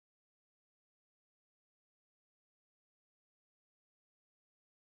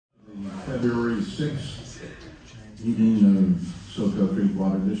February 6th meeting of Soquel Creek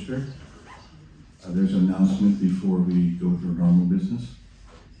Water District. There's an announcement before we go through normal business.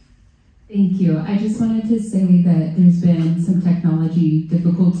 Thank you. I just wanted to say that there's been some technology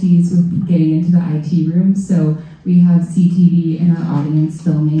difficulties with getting into the IT room, so we have CTV in our audience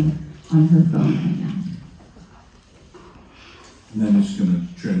filming on her phone right now. And then it's going to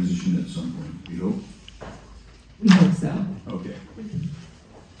transition at some point, we hope. We hope so. Okay.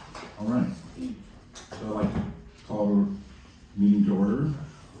 All right. So I'd like to call the meeting to order.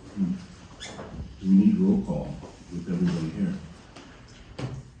 We need roll call with everybody here.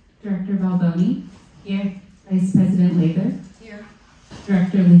 Director Balboni? Here. Vice President Lather? Here.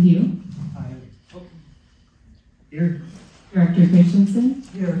 Director LeHue? Here. Director Christensen?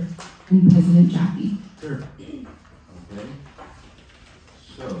 Here. And President Jaffe? Here. Okay.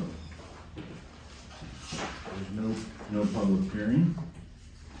 So, there's no public hearing.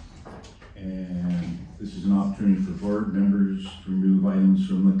 And this is an opportunity for board members to remove items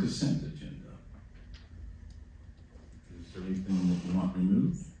from the consent agenda. Is there anything that you want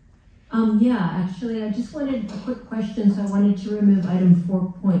removed? Yeah, actually, I just wanted a quick question. So I wanted to remove item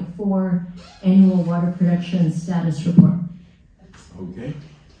 4.4, annual water production status report. Okay.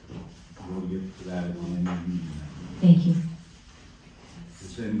 We'll get to that at the end of the meeting. Thank you.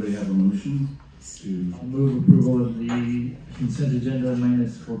 Does anybody have a motion to Move approval of the consent agenda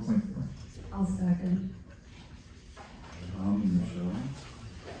minus 4.4. I'll second. Tom and Michelle?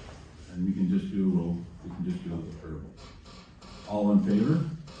 And we can just do a roll. We can just do a verbal. All in favor?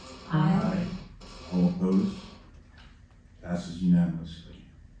 Aye. All opposed? Passes unanimously.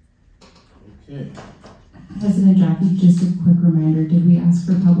 Okay. President Jaffe, just a quick reminder, did we ask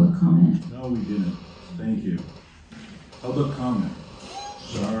for public comment? No, we didn't. Thank you. Public comment.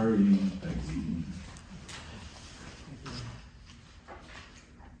 Sorry, Becky.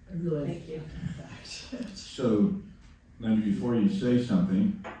 Thank you. So, then before you say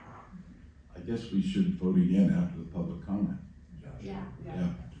something, I guess we should vote again after the public comment. Yeah.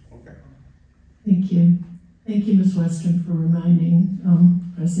 Okay. Thank you. Thank you, Ms. Western, for reminding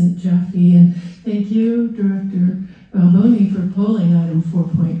President Jaffe, and thank you, Director Balboni, for pulling item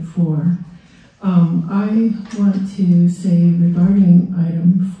 4.4. I want to say regarding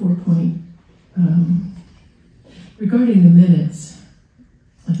item 4. Regarding the minutes,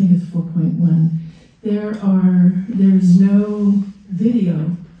 I think it's 4.1. There's no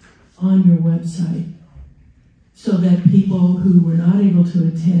video on your website, so that people who were not able to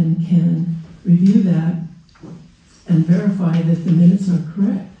attend can review that and verify that the minutes are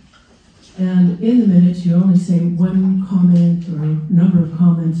correct. And in the minutes, you only say one comment or number of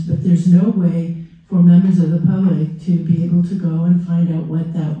comments, but there's no way for members of the public to be able to go and find out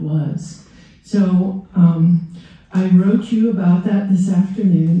what that was. So I wrote you about that this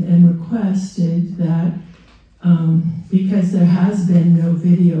afternoon and requested that because there has been no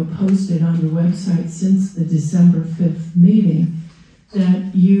video posted on your website since the December 5th meeting,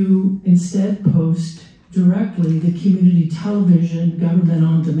 that you instead post directly the Community Television Government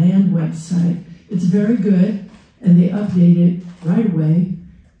On Demand website. It's very good, and they update it right away.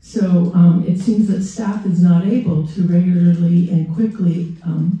 So it seems that staff is not able to regularly and quickly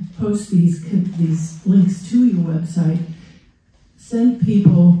post these links to your website. Send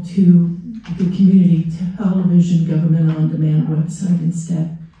people to the Community Television Government On Demand website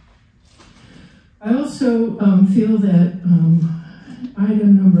instead. I also feel that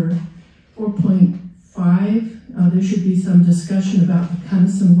item number 4.5, there should be some discussion about the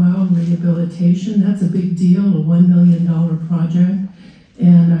Gunnison Well rehabilitation. That's a big deal, a $1 million project,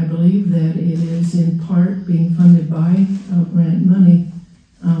 and I believe that it is in part being funded by grant money.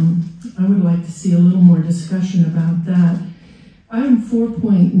 I would like to see a little more discussion about that. Item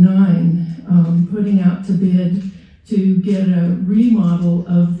 4.9, putting out to bid to get a remodel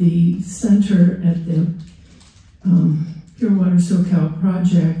of the center at the Pure Water Soquel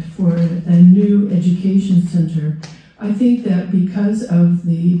project for a new education center. I think that because of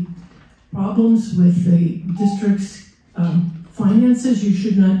the problems with the district's finances, you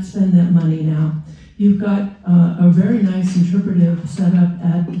should not spend that money now. You've got a very nice interpretive setup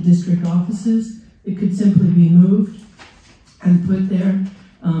at the district offices. It could simply be moved and put there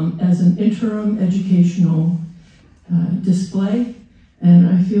as an interim educational display. And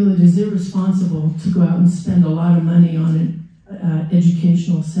I feel it is irresponsible to go out and spend a lot of money on an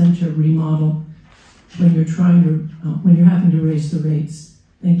educational center remodel when you're trying to, when you're having to raise the rates.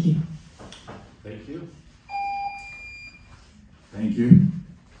 Thank you. Thank you. Thank you.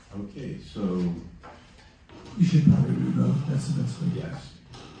 Okay, so You should probably revote. That's the best way. yes.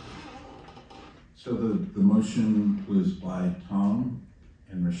 So the motion was by Tom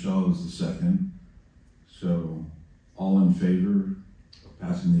and Rochelle is the second. So, all in favor of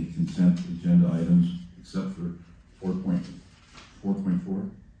passing the consent agenda items except for 4.4?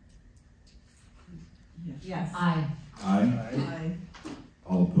 Yes. Aye. Aye. Aye.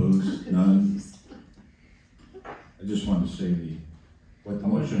 All opposed? None? I just wanted to say what the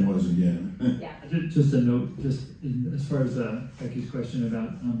motion was again. Just a note, as far as Becky's question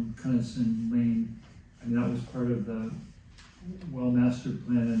about Cunnison Lane, I mean, that was part of the well master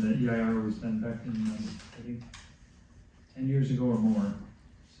plan, and the EIR was done back in, I think, 10 years ago or more.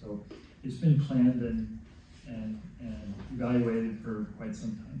 So it's been planned and evaluated for quite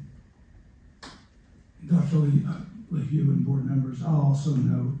some time. Dr. Lee, with you and board members, I'll also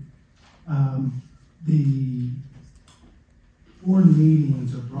note the board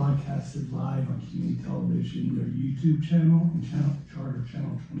meetings are broadcasted live on community television, their YouTube channel, and Charter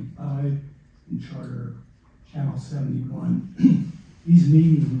Channel 25, and Charter Channel 71. These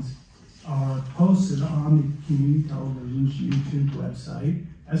meetings are posted on the community television's YouTube website,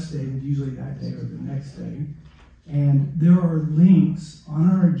 as stated, usually that day or the next day. And there are links on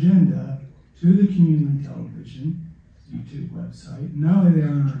our agenda to the community television YouTube website. Not only are they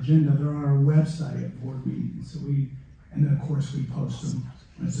on our agenda, they're on our website at board meetings. And then of course we post them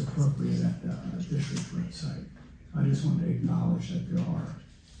when it's appropriate at the district website. I just want to acknowledge that there are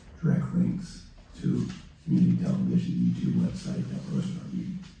direct links to community television YouTube website that posts our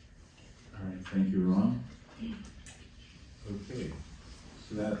meetings. All right, thank you, Ron. Okay,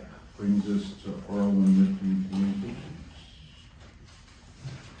 so that brings us to oral and written communications.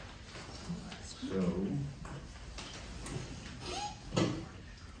 So,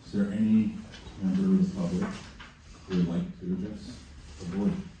 is there any member of the public who would like to address the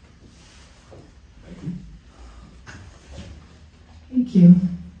board? Thank you. Thank you.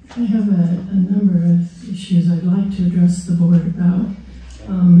 I have a number of issues I'd like to address the board about.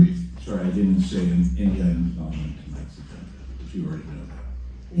 Sorry, I didn't say any items on tonight's agenda, but you already know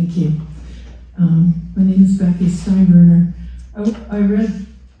that. Thank you. My name is Becky Steinbruner. I read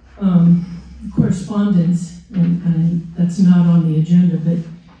correspondence, and that's not on the agenda, but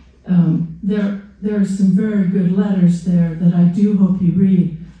there are some very good letters there that I do hope you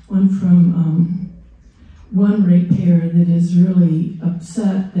read. One from one ratepayer that is really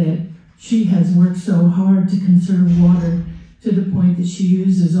upset that she has worked so hard to conserve water to the point that she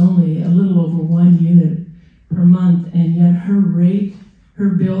uses only a little over 1 unit per month, and yet her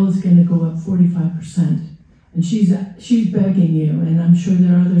bill is going to go up 45%. And she's begging you, and I'm sure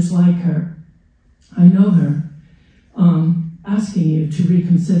there are others like her, I know her, asking you to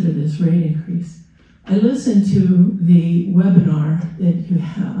reconsider this rate increase. I listened to the webinar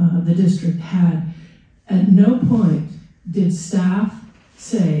that the district had. At no point did staff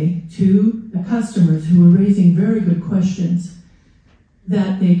say to the customers who were raising very good questions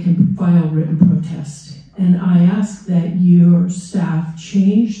that they can file written protest. And I ask that your staff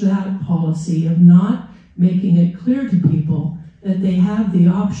change that policy of not making it clear to people that they have the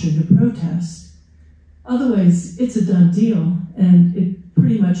option to protest. Otherwise, it's a done deal, and it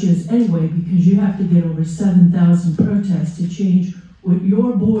pretty much is anyway, because you have to get over 7,000 protests to change what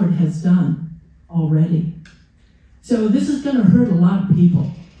your board has done already. So this is going to hurt a lot of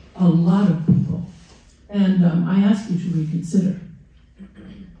people, and I ask you to reconsider.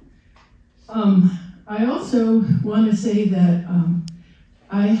 I also want to say that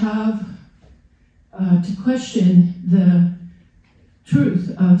I have to question the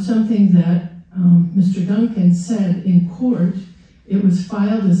truth of something that Mr. Duncan said in court. It was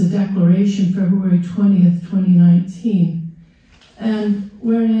filed as a declaration February 20th, 2019, and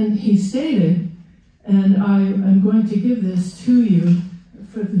wherein he stated, and I am going to give this to you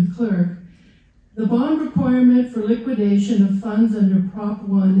for the clerk, the bond requirement for liquidation of funds under Prop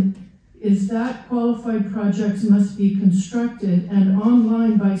 1 is that qualified projects must be constructed and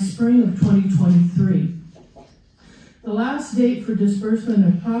online by spring of 2023. The last date for disbursement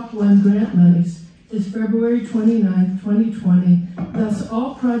of Prop 1 grant monies is February 29, 2020. Thus,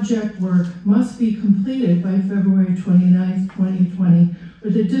 all project work must be completed by February 29, 2020, or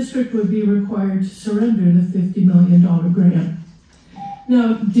the district would be required to surrender the $50 million grant.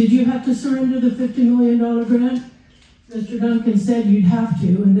 Now, did you have to surrender the $50 million grant? Mr. Duncan said you'd have to,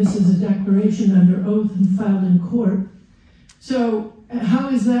 and this is a declaration under oath and filed in court. So how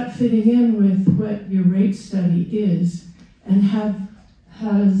is that fitting in with what your rate study is, and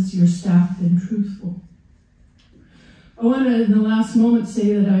has your staff been truthful? I want to, in the last moment,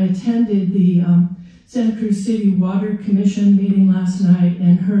 say that I attended the Santa Cruz City Water Commission meeting last night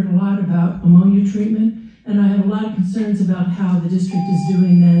and heard a lot about ammonia treatment, and I have a lot of concerns about how the district is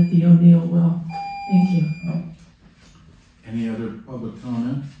doing that at the O'Neill well. Thank you. Any other public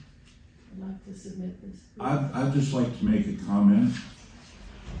comment? I'd like to submit this. I'd just like to make a comment.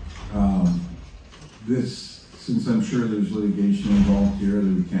 Since I'm sure there's litigation involved here, that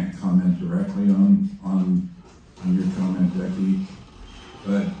we can't comment directly on your comment, Becky,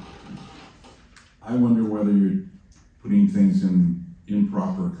 but I wonder whether you're putting things in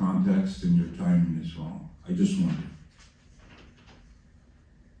improper context and your timing is wrong. I just wonder.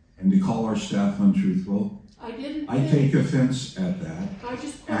 And to call our staff untruthful, I didn't. I take offense at that. I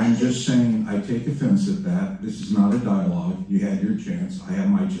just I'm questioned. just saying, I take offense at that. This is not a dialogue. You had your chance. I have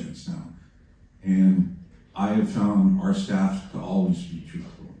my chance now. And I have found our staff to always be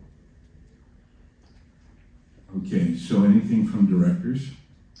truthful. Okay, so anything from directors?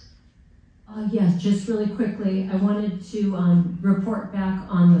 Yes, just really quickly, I wanted to report back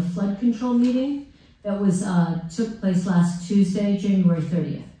on the flood control meeting that was took place last Tuesday, January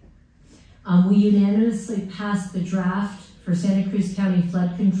 30th. We unanimously passed the draft for Santa Cruz County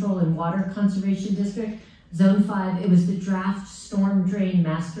Flood Control and Water Conservation District, Zone 5. It was the draft storm drain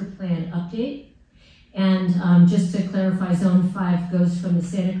master plan update. And just to clarify, Zone 5 goes from the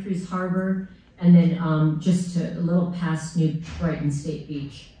Santa Cruz Harbor and then just to a little past New Brighton State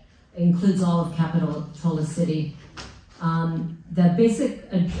Beach. It includes all of Capitola City. The basic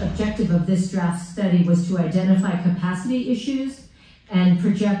objective of this draft study was to identify capacity issues and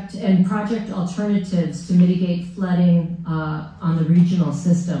project alternatives to mitigate flooding on the regional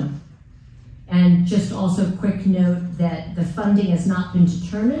system. And just also a quick note that the funding has not been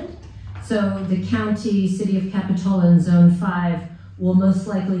determined. So the county, city of Capitola and Zone 5 will most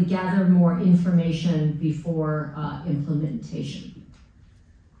likely gather more information before implementation.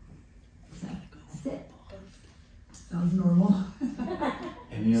 So that's it. Sounds normal.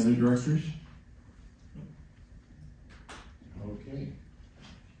 Any other directors? Okay.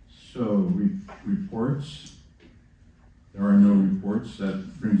 So reports. There are no reports.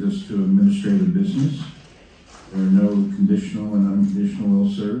 That brings us to administrative business. There are no conditional and unconditional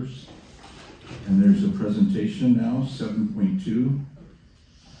will serves. And there's a presentation now, 7.2.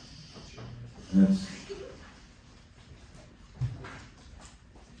 And that's,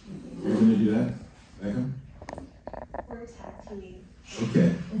 you're gonna do that, Beckham? We're tag teaming.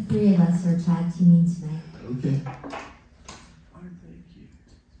 Okay, The three of us are tag teaming tonight. okay.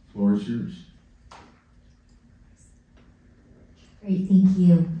 Floor is yours. Great, thank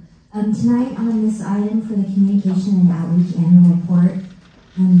you. Tonight on this item for the Communication and Outreach Annual Report,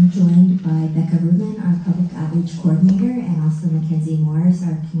 I'm joined by Becca Rubin, our Public Outreach Coordinator, and also Mackenzie Morris,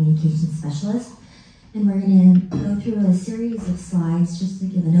 our Communications Specialist. And we're going to go through a series of slides just to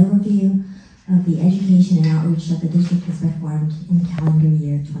give an overview of the education and outreach that the district has performed in calendar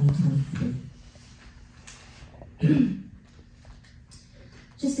year 2023.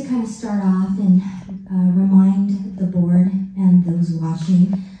 Just to kind of start off and remind the board and those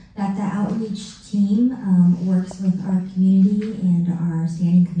watching that the outreach team works with our community and our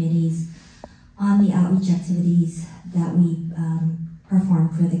standing committees on the outreach activities that we perform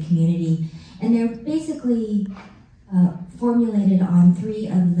for the community. And they're basically formulated on three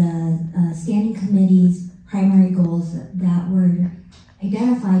of the standing committee's primary goals that were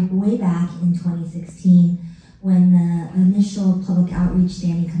identified way back in 2016 when the initial public outreach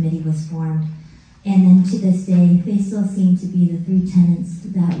standing committee was formed. And then to this day, they still seem to be the three tenets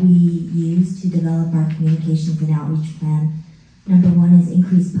that we use to develop our communications and outreach plan. Number one is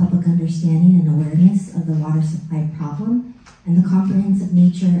increase public understanding and awareness of the water supply problem and the comprehensive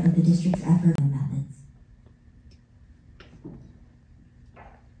nature of the district's effort and methods.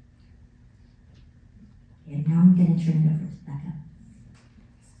 And now I'm going to turn it over to Becca.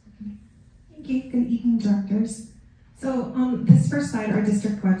 Thank you. Good evening, directors. So on this first slide, our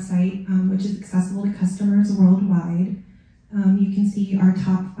district website, which is accessible to customers worldwide, you can see our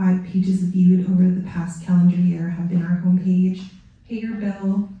top 5 pages viewed over the past calendar year have been our homepage, pay your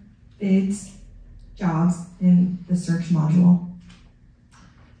bill, bids, jobs, and the search module.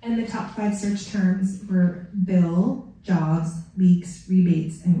 And the top 5 search terms were bill, jobs, leaks,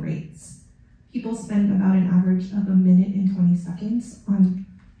 rebates, and rates. People spend about an average of 1 minute and 20 seconds on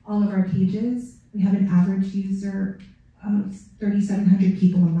all of our pages. We have an average user of 3,700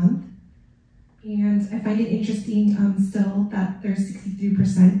 people a month. And I find it interesting still that there's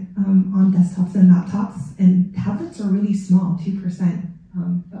 63% on desktops and laptops, and tablets are really small, 2%,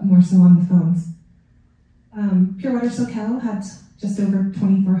 but more so on the phones. Pure Water Soquel had just over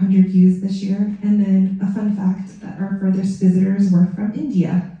 2,400 views this year, and then a fun fact that our furthest visitors were from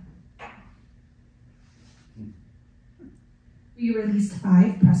India. We released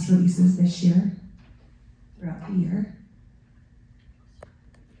 5 press releases this year, throughout the year.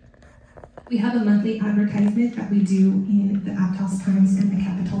 We have a monthly advertisement that we do in the Aptos Times and the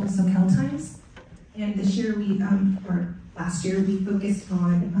Capitol Soquel Times. And this year or last year, we focused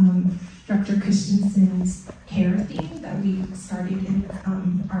on Dr. Christensen's care theme that we started in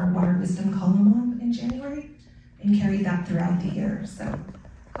our Water Wisdom column in January and carried that throughout the year. So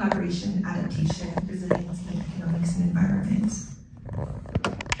collaboration, adaptation, resiliency, economics, and environment.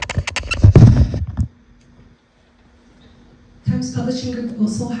 Times Publishing Group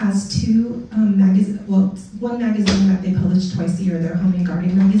also has two magazines, well, one magazine that they publish twice a year, their Home and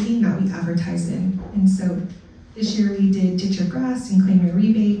Garden magazine that we advertise in. And so this year we did Ditch Your Grass and Claim Your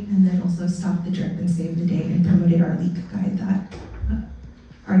Rebate, and then also Stop the Drip and Save the Day, and promoted our leak guide that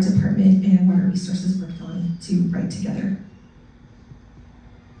our department and Water Resources worked on to write together.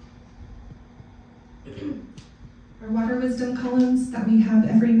 Our Water Wisdom columns that we have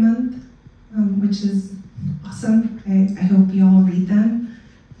every month, which is awesome. I hope you all read them.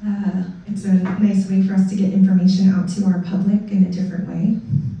 It's a nice way for us to get information out to our public in a different way.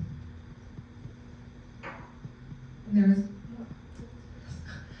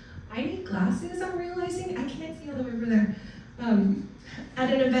 I need glasses, I'm realizing. I can't see all the way over there.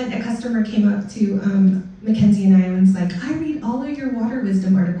 At an event, a customer came up to Mackenzie and I and was like, I read all of your Water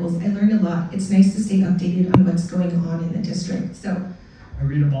Wisdom articles. I learned a lot. It's nice to stay updated on what's going on in the district. So I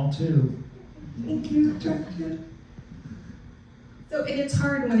read them all too. thank you, Director. So, and it's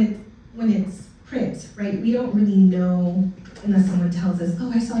hard when it's print, right? We don't really know unless someone tells us,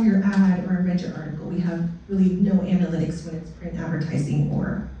 oh, I saw your ad or I read your article. We have really no analytics when it's print advertising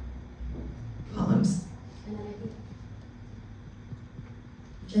or columns.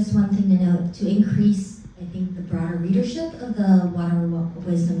 Just one thing to note, to increase, I think, the broader readership of the Water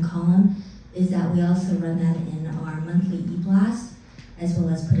Wisdom column is that we also run that in our monthly e-blast, as well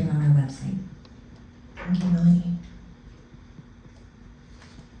as put it on our website. Thank you, Melanie.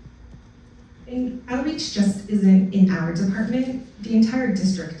 And outreach just isn't in our department. The entire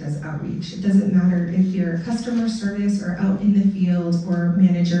district does outreach. It doesn't matter if you're customer service or out in the field or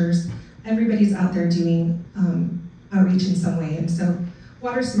managers. Everybody's out there doing outreach in some way. And so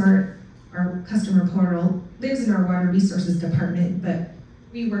WaterSmart, our customer portal, lives in our Water Resources department, but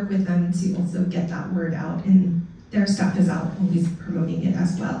we work with them to also get that word out, and their staff is out always promoting it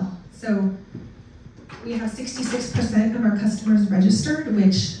as well. So we have 66% of our customers registered,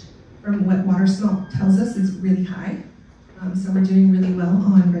 which from what WaterSmart tells us is really high. So we're doing really well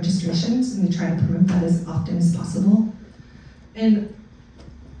on registrations, and we try to promote that as often as possible. And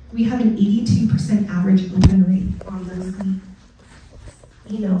we have an 82% average open rate on those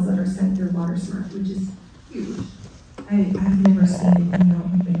emails that are sent through WaterSmart, which is huge. I've never seen an email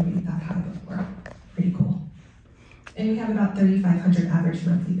open rate that high before. Pretty cool. And we have about 3,500 average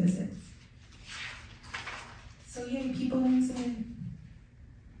monthly visits. So yay, people listening.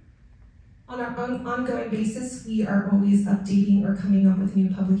 On our ongoing basis, we are always updating or coming up with new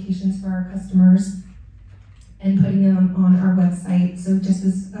publications for our customers and putting them on our website. So just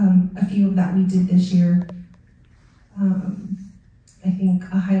as a few of that we did this year, I think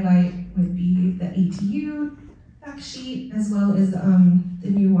a highlight would be the ATU fact sheet, as well as the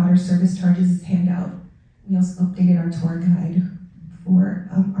new water service charges handout. We also updated our tour guide for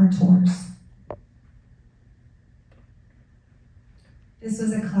our tours. This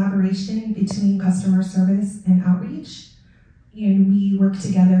was a collaboration between customer service and outreach, and we worked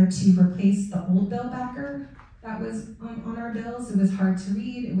together to replace the old bill backer that was on our bills. It was hard to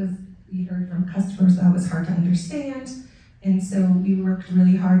read. We heard from customers that was hard to understand, and so we worked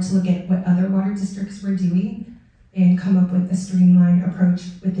really hard to look at what other water districts were doing and come up with a streamlined approach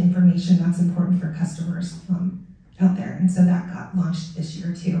with information that's important for customers out there. And so that got launched this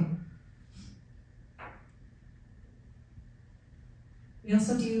year too. We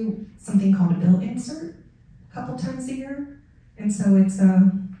also do something called a bill insert a couple times a year. And so it's I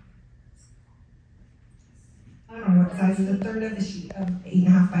don't know what size, is a third of the sheet of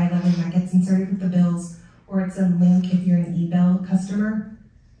 8.5 by 11 that gets inserted with the bills, or it's a link if you're an e-bill customer.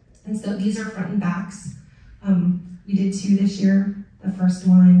 And so these are front and backs. We did 2 this year. The first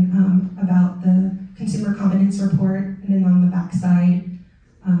one about the Consumer Confidence Report, and then on the back side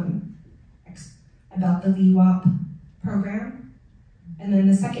about the LEWAP program. And then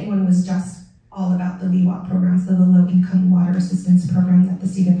the second one was just all about the LEWAP program, so the Low Income Water Assistance Program that the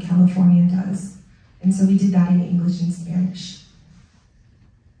state of California does. And so we did that in English and Spanish.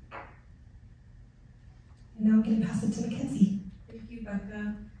 And now I'm going to pass it to Mackenzie. Thank you,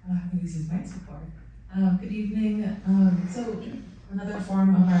 Becca. I haven't used these mics before. Good evening. So another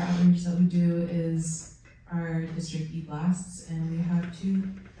form of our outreach that we do is our district e-blasts, and we have 2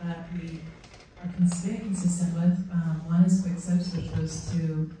 that we are staying consistent with. One is Quick Sips, which goes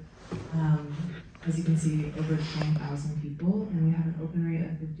to As you can see, over 20,000 people, and we have an open rate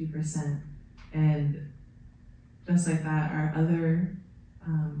of 50%. And just like that, our other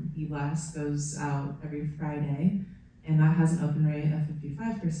e-blast goes out every Friday, and that has an open rate of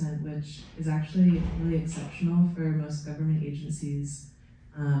 55%, which is actually really exceptional for most government agencies.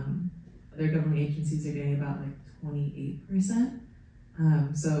 Other government agencies are getting about like 28%.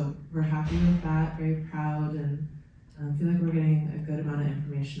 So we're happy with that, very proud, and feel like we're getting a good amount of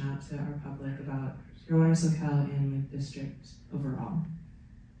information out to our public about Pure Water Soquel and Lake District overall.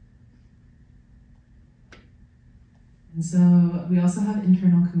 And so we also have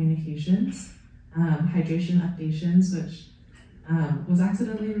internal communications, hydration updations, which was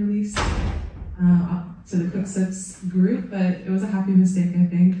accidentally released to the Quick Sips group, but it was a happy mistake, I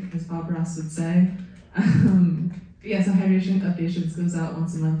think, as Bob Ross would say. Yeah, so hydration updations goes out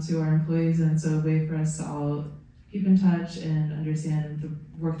once a month to our employees, and it's a way for us to all keep in touch and understand the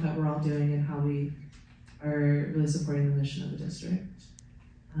work that we're all doing and how we are really supporting the mission of the district.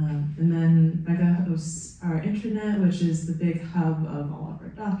 And then Becca hosts our intranet, which is the big hub of all of our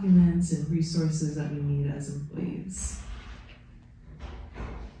documents and resources that we need as employees.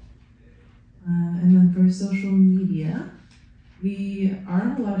 And then for social media, we are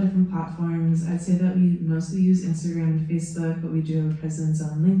on a lot of different platforms. I'd say that we mostly use Instagram and Facebook, but we do have a presence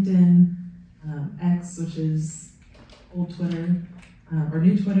on LinkedIn, X, which is old Twitter, or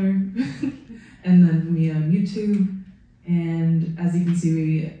new Twitter, and then we have YouTube. And as you can see,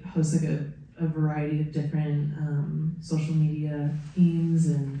 we host like a variety of different social media themes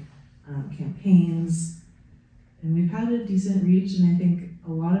and campaigns. And we've had a decent reach, and I think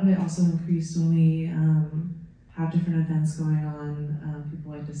a lot of it also increased when we have different events going on.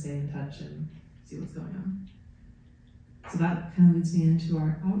 People like to stay in touch and see what's going on. So that kind of leads me into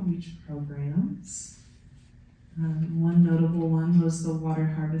our outreach programs. One notable one was the Water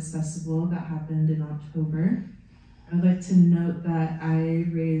Harvest Festival that happened in October. I would like to note that I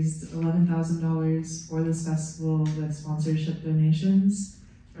raised $11,000 for this festival with sponsorship donations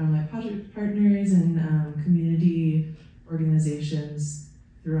from my project partners and community organizations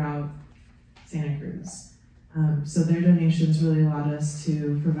throughout Santa Cruz. So their donations really allowed us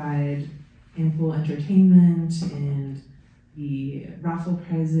to provide ample entertainment and the raffle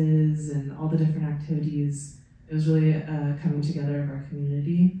prizes and all the different activities. It was really a coming together of our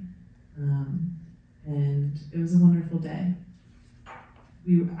community. And it was a wonderful day.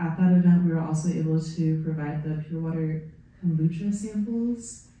 At that event, we were also able to provide the pure water kombucha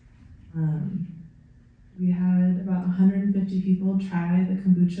samples. We had about 150 people try the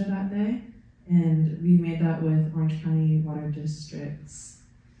kombucha that day, and we made that with Orange County Water District's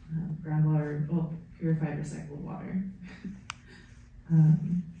groundwater, purified recycled water.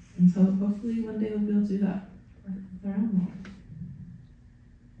 And so hopefully one day we'll be able to do that with our own water.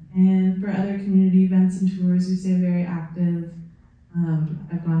 And for other community events and tours, we stay very active.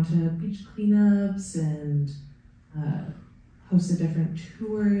 I've gone to beach cleanups and hosted different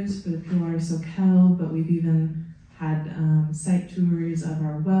tours for the Pure Water Soquel, but we've even had site tours of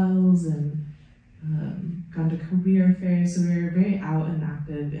our wells and gone to career fairs. So we're very out and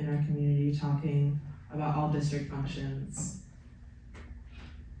active in our community talking about all district functions.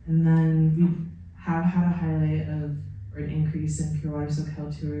 And then we have had a highlight of or an increase in Pure Water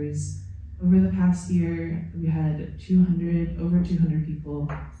Soquel tours. Over the past year, we had over 200 people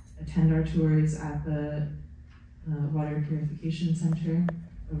attend our tours at the Water Purification Center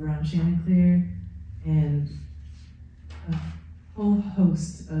over on Chanticleer, and a whole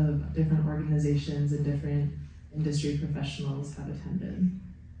host of different organizations and different industry professionals have attended.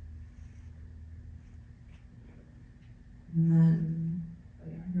 And then,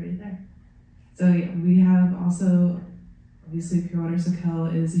 right there. So yeah, we have also, obviously Pure Water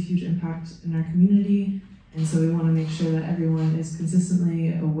Soquel is a huge impact in our community, and so we want to make sure that everyone is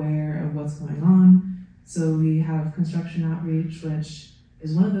consistently aware of what's going on. So we have construction outreach, which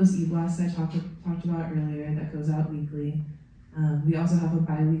is one of those e-blasts I talked about earlier that goes out weekly. We also have a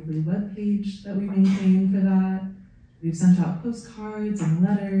bi-weekly webpage that we maintain for that. We've sent out postcards and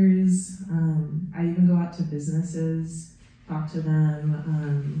letters. I even go out to businesses, talk to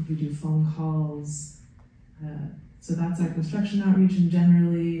them. We do phone calls. So that's our construction outreach, and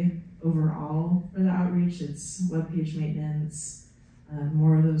generally overall for the outreach, it's webpage maintenance,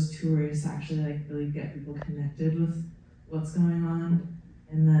 more of those tours to actually really get people connected with what's going on.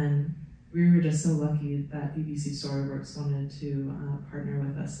 And then we were just so lucky that BBC Storyworks wanted to partner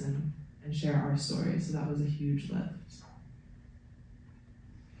with us and share our story, so that was a huge lift.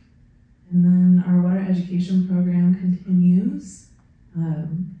 And then our water education program continues.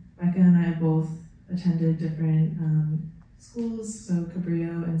 Becca and I both attended different schools. So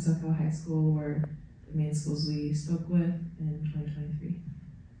Cabrillo and Soquel High School were the main schools we spoke with in 2023.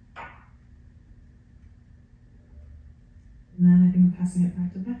 And then I think I'm passing it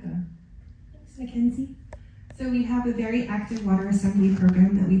back to Becca. Thanks, Mackenzie. So we have a very active water assembly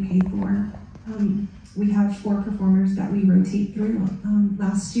program that we pay for. We have 4 performers that we rotate through.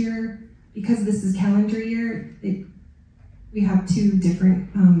 Last year, because this is calendar year, we have 2 different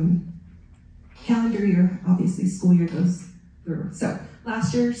calendar year, obviously school year goes through. So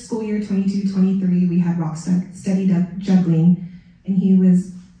last year, school year 22-23, we had rock steady juggling, and he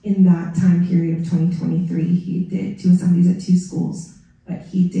was in that time period of 2023. He did 2 assemblies at 2 schools, but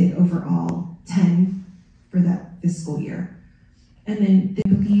he did overall 10 for that fiscal year. And then they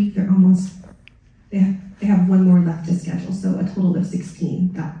believe they have 1 more left to schedule, so a total of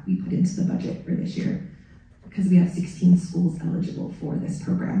 16 that we put into the budget for this year, because we have 16 schools eligible for this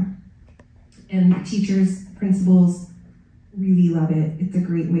program. And the teachers, principals really love it. It's a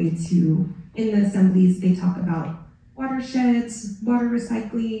great way to, in the assemblies, they talk about watersheds, water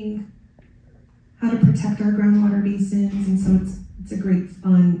recycling, how to protect our groundwater basins, and so it's a great,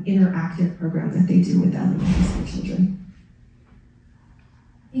 fun, interactive program that they do with the elementary school children.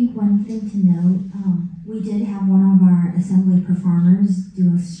 I think one thing to note, we did have one of our assembly performers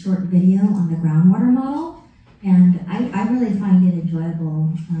do a short video on the groundwater model, and I really find it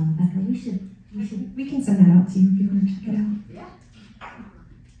enjoyable. Becca, we can send that out to you if you want to check it out. Yeah.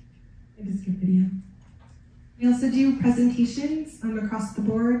 It is a good video. We also do presentations across the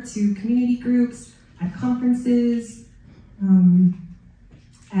board to community groups, at conferences,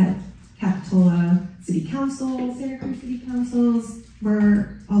 at Capitola City Council, Santa Cruz City Councils.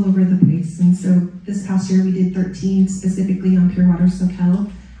 We're all over the place. And so this past year we did 13 specifically on Pure Water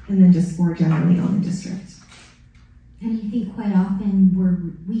Soquel, and then just 4 generally on the district. And I think quite often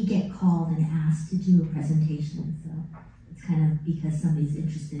we get called and asked to do a presentation, so it's kind of because somebody's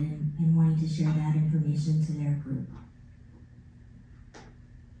interested in wanting to share that information to their group.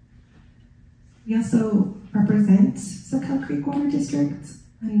 We also represent Soquel Creek Water District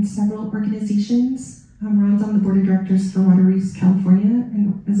and several organizations. Ron's on the board of directors for Water Reuse California,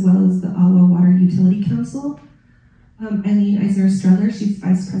 and as well as the Awa Water Utility Council. Eileen Eisner-Streller, she's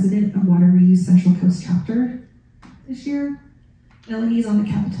vice president of Water Reuse Central Coast Chapter this year. Melanie's on the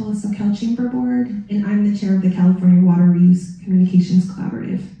Capitola Soquel Chamber Board, and I'm the chair of the California Water Reuse Communications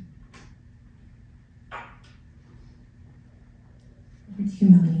Collaborative. Over to you,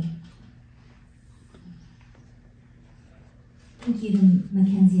 Melanie. Thank you to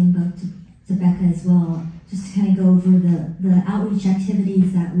Mackenzie and both to Becca as well, just to kind of go over the outreach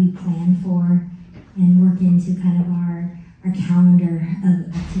activities that we plan for and work into kind of our calendar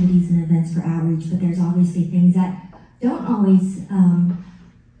of activities and events for outreach. But there's obviously things that don't always can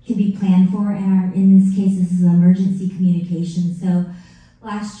be planned for, and in this case, this is emergency communication. So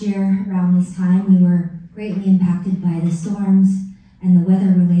last year around this time, we were greatly impacted by the storms and the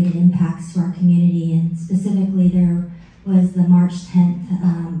weather-related impacts to our community, and specifically there was the March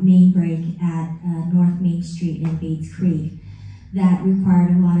 10th main break at North Main Street in Bates Creek that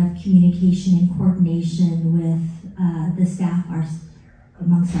required a lot of communication and coordination with the staff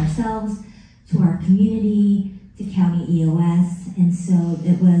amongst ourselves, to our community, to county EOS, and so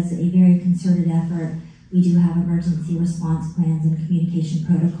it was a very concerted effort. We do have emergency response plans and communication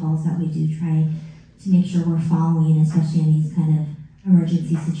protocols that we do try to make sure we're following, especially in these kind of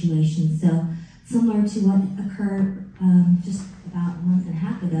emergency situations. So similar to what occurred just about a month and a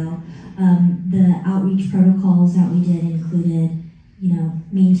half ago, the outreach protocols that we did included,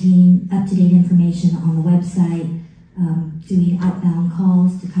 maintaining up-to-date information on the website, doing outbound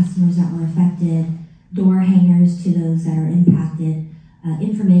calls to customers that were affected, door hangers to those that are impacted,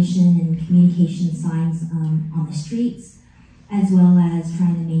 information and communication signs on the streets, as well as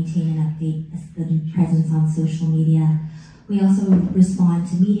trying to maintain and update the presence on social media. We also respond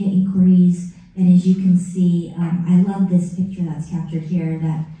to media inquiries, and as you can see, I love this picture that's captured here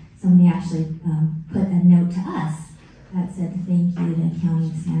that somebody actually put a note to us that said thank you to County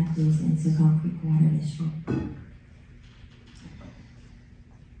of Santa Cruz and Soquel Creek Water District.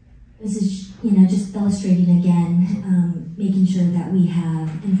 This is, just illustrating again, making sure that we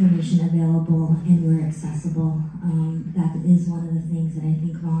have information available and we're accessible. That is one of the things that I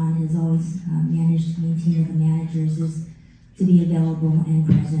think Ron has always managed to maintain with the managers, is to be available and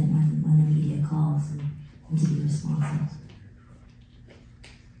present when the media calls and to be responsive.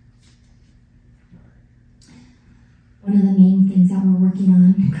 One of the main things that we're working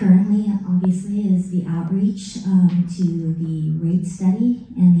on currently, obviously, is the outreach to the rate study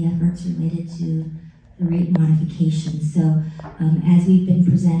and the efforts related to the rate modification. So as we've been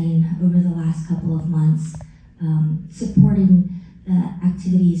presenting over the last couple of months, supporting the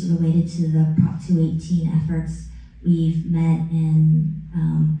activities related to the Prop 218 efforts. We've met and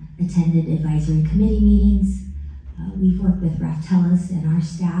attended advisory committee meetings. We've worked with Raftelis and our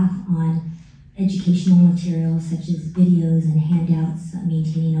staff on educational materials such as videos and handouts,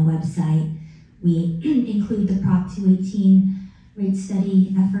 maintaining a website. We include the Prop 218 rate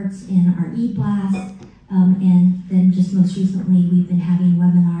study efforts in our e-blast, and then just most recently we've been having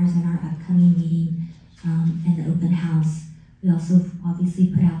webinars in our upcoming meeting and the open house. We also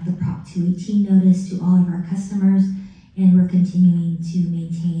obviously put out the Prop 218 notice to all of our customers, and we're continuing to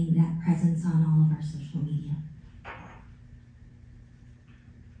maintain that presence on all of our social media.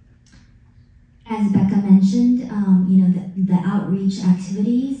 As Becca mentioned, the outreach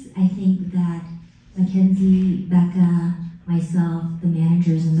activities, I think that Mackenzie, Becca, myself, the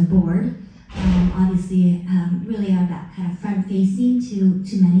managers, and the board, obviously really are that kind of front-facing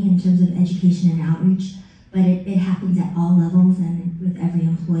to many in terms of education and outreach, but it happens at all levels and with every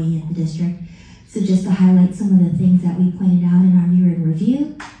employee at the district. So just to highlight some of the things that we pointed out in our year in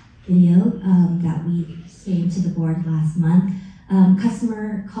review video that we came to the board last month.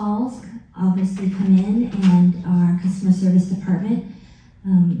 Customer calls obviously come in, and our customer service department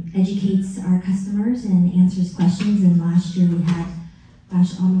educates our customers and answers questions. And last year we had,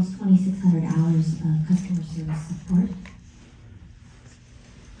 almost 2,600 hours of customer service support.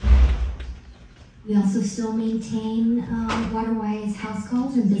 We also still maintain WaterWise house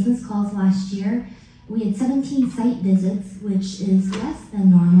calls or business calls last year. We had 17 site visits, which is less than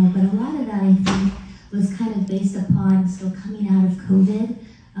normal, but a lot of that I think was kind of based upon still coming out of COVID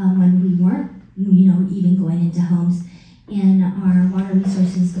when we weren't, even going into homes. And our water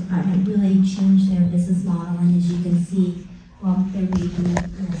resources department really changed their business model. And as you can see, well, they're making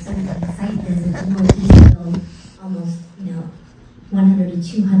 17 site visits, more still almost 100 to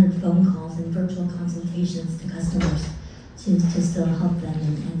 200 phone calls and virtual consultations to customers to still help them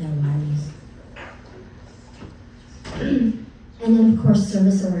in their water use. And then of course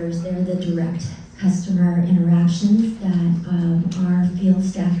service orders, they're the direct customer interactions that our field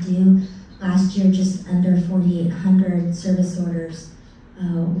staff do. Last year, just under 4,800 service orders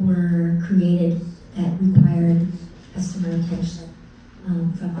were created that required customer attention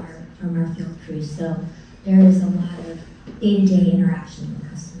from our field crews. So there is a lot of day-to-day interaction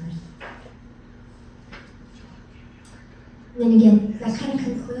with customers. And then again, that kind of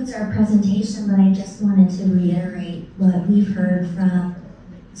concludes our presentation, but I just wanted to reiterate what we've heard from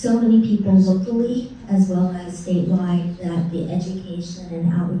so many people locally as well as statewide, that the education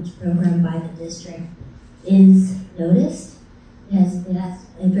and outreach program by the district is noticed. It has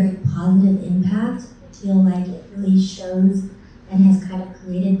a very positive impact. I feel like it really shows and has kind of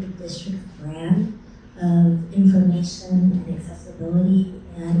created the district's brand of information and accessibility,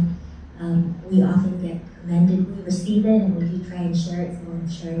 and we often get commended. We receive it and we do try and share it, so I'm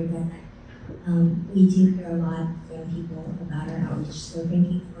sharing that we do hear a lot from people about our outreach, so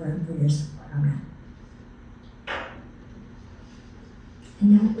thank you for your support on that.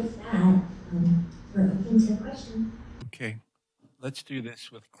 And now with that, we're open to questions. Okay, let's do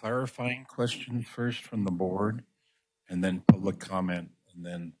this with clarifying questions first from the board, and then public comment, and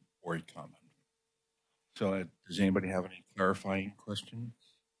then board comment. So does anybody have any clarifying questions?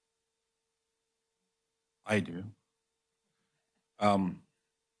 I do. I'll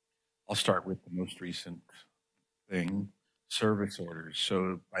start with the most recent thing, service orders.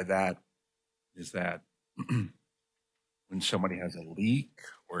 So by that, is that when somebody has a leak,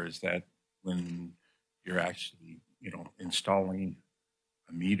 or is that when you're actually, installing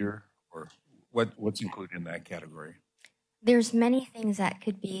a meter, or what's included in that category? There's many things that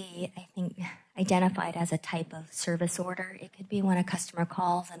could be, I think, identified as a type of service order. It could be when a customer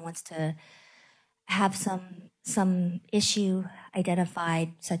calls and wants to have some issue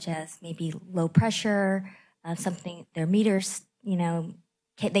identified, such as maybe low pressure, something, their meters,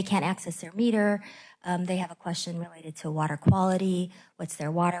 they can't access their meter. They have a question related to water quality. What's their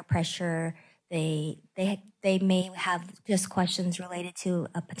water pressure? They may have just questions related to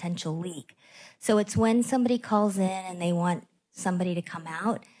a potential leak. So it's when somebody calls in and they want somebody to come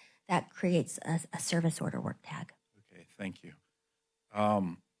out that creates a service order work tag. Okay, thank you.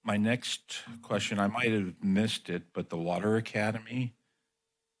 My next question, I might have missed it, but the Water Academy,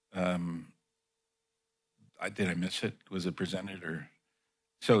 did I miss it? Was it presented, or?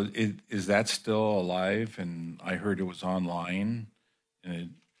 So is that still alive? And I heard it was online.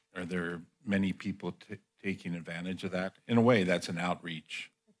 And are there many people taking advantage of that? In a way, that's an outreach.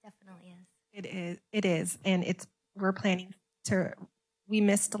 It definitely is. It is. And we're planning to, we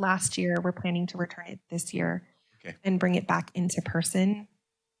missed last year. We're planning to return it this year. Okay. And bring it back into person,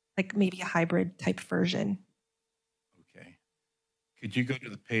 like maybe a hybrid type version. Could you go to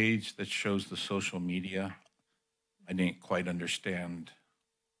the page that shows the social media? I didn't quite understand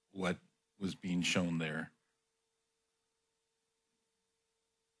what was being shown there.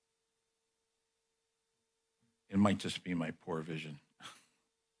 It might just be my poor vision.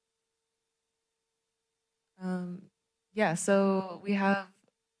 Yeah, so we have,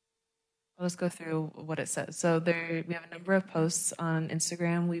 I'll just go through what it says. So we have a number of posts on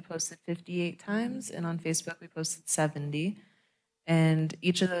Instagram. We posted 58 times, and on Facebook we posted 70. And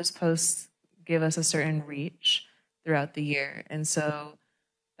each of those posts gave us a certain reach throughout the year. And so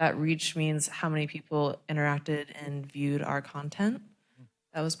that reach means how many people interacted and viewed our content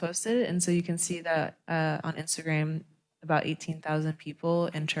that was posted. And so you can see that on Instagram, about 18,000 people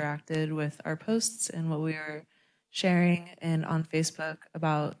interacted with our posts and what we were sharing, and on Facebook,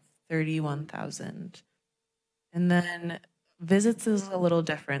 about 31,000. And then visits is a little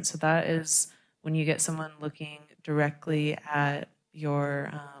different. So that is when you get someone looking directly at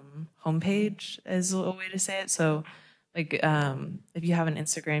your homepage, is a way to say it. So like if you have an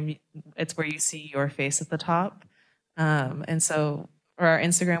Instagram, it's where you see your face at the top. And so for our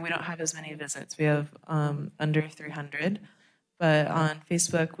Instagram, we don't have as many visits. We have under 300. But on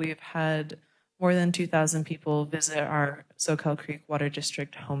Facebook, we've had more than 2,000 people visit our Soquel Creek Water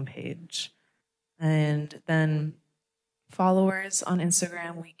District homepage. And then followers on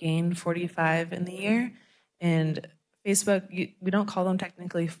Instagram, we gained 45 in the year. And Facebook, we don't call them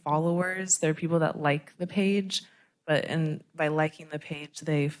technically followers. They're people that like the page, but by liking the page,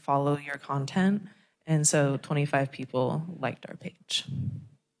 they follow your content. And so 25 people liked our page.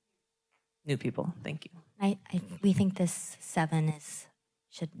 New people, thank you. We think this 7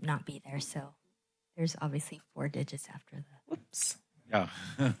 should not be there, so there's obviously 4 digits after the. Whoops. Yeah.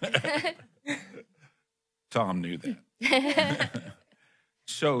 Tom knew that.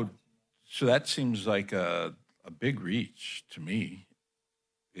 So that seems like a big reach to me.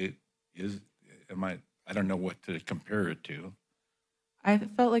 It is. I don't know what to compare it to. I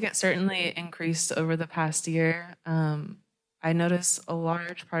felt like it certainly increased over the past year. I noticed a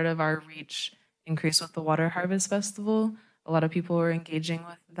large part of our reach increased with the Water Harvest Festival. A lot of people were engaging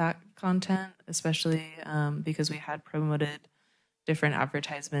with that content, especially because we had promoted different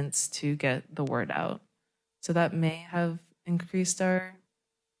advertisements to get the word out. So that may have increased our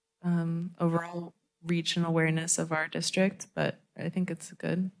overall reach and awareness of our district, but I think it's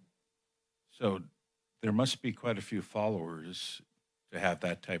good. So there must be quite a few followers to have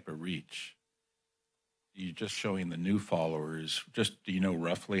that type of reach. You're just showing the new followers. Do you know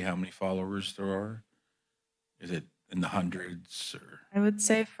roughly how many followers there are? Is it in the hundreds or? I would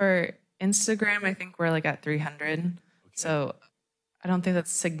say for Instagram, I think we're like at 300. Okay. So I don't think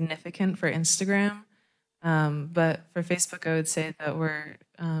that's significant for Instagram. But for Facebook, I would say that we're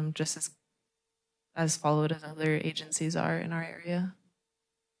just as followed as other agencies are in our area.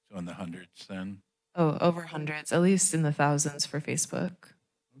 So in the hundreds then? Oh, over hundreds, at least in the thousands for Facebook.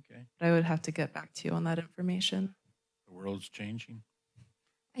 Okay. But I would have to get back to you on that information. The world's changing.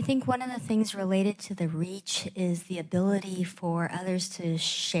 I think one of the things related to the reach is the ability for others to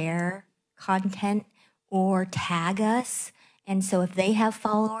share content or tag us. And so if they have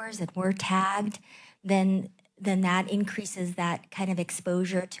followers and we're tagged, then that increases that kind of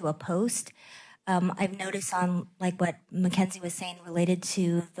exposure to a post. I've noticed on like what Mackenzie was saying related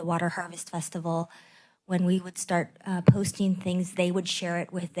to the Water Harvest Festival, when we would start posting things, they would share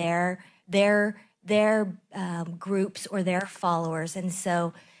it with their groups or their followers. And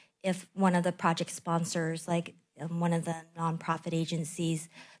so if one of the project sponsors, like one of the nonprofit agencies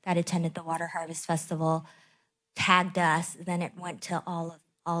that attended the Water Harvest Festival, tagged us, then it went to all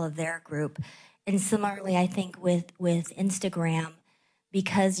of their group. And similarly, I think with Instagram,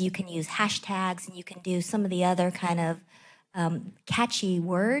 because you can use hashtags and you can do some of the other kind of catchy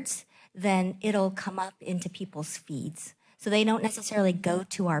words, then it'll come up into people's feeds. So they don't necessarily go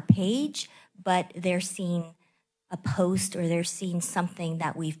to our page, but they're seeing a post or they're seeing something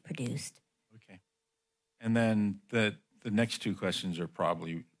that we've produced. Okay. And then the next 2 questions are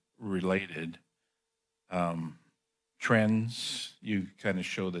probably related. Trends, you kind of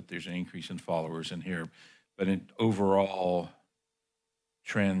show that there's an increase in followers in here, but in overall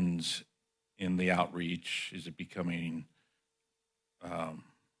trends in the outreach, is it becoming, are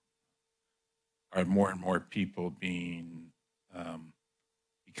more and more people becoming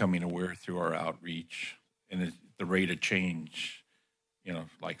aware through our outreach, and the rate of change,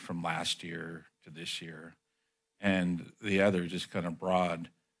 like from last year to this year? And the other, just kind of broad,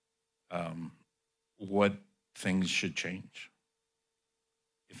 what things should change,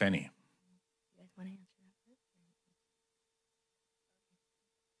 if any? You guys want to answer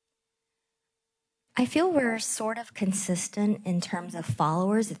I feel we're sort of consistent in terms of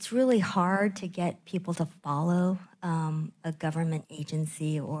followers. It's really hard to get people to follow a government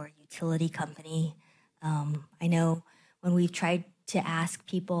agency or utility company. I know when we've tried to ask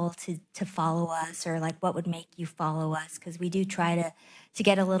people to follow us, or like what would make you follow us, because we do try to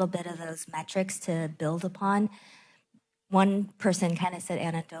get a little bit of those metrics to build upon. One person kind of said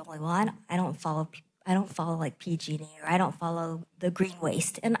anecdotally, well, I don't follow like PG&E, or I don't follow the green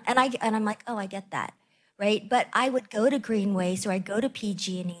waste. And I'm like, oh, I get that, right? But I would go to green waste, or I go to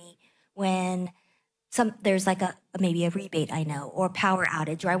PG&E when there's like maybe a rebate I know, or power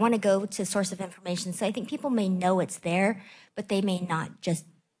outage, or I want to go to source of information. So I think people may know it's there, but they may not just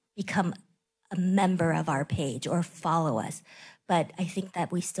become a member of our page or follow us. But I think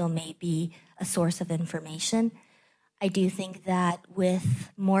that we still may be a source of information. I do think that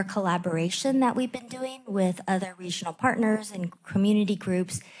with more collaboration that we've been doing with other regional partners and community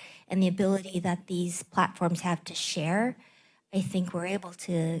groups, and the ability that these platforms have to share, I think we're able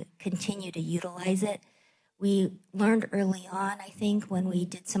to continue to utilize it. We learned early on, I think, when we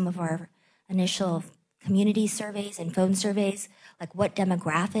did some of our initial community surveys and phone surveys, like what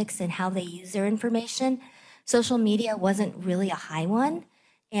demographics and how they use their information. Social media wasn't really a high one.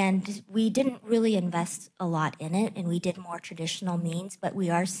 And we didn't really invest a lot in it, and we did more traditional means, but we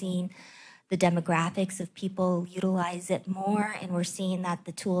are seeing the demographics of people utilize it more, and we're seeing that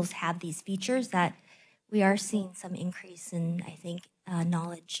the tools have these features that we are seeing some increase in, I think,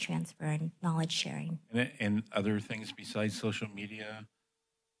 knowledge transfer and knowledge sharing. And other things besides social media,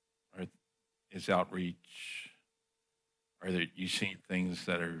 is outreach, you seeing things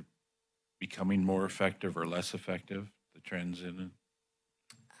that are becoming more effective or less effective, the trends in it?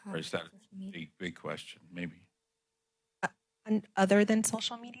 Or is that a big question, maybe? And other than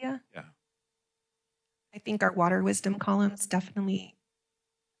social media? Yeah. I think our water wisdom columns definitely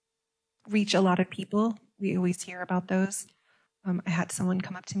reach a lot of people. We always hear about those. I had someone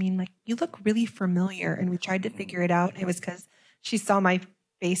come up to me and like, you look really familiar. And we tried to figure it out. It was because she saw my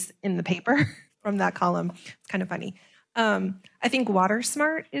face in the paper from that column. It's kind of funny. I think Water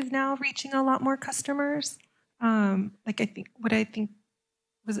Smart is now reaching a lot more customers. I think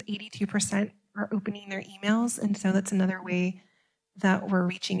was 82% are opening their emails. And so that's another way that we're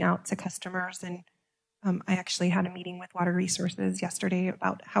reaching out to customers. And I actually had a meeting with Water Resources yesterday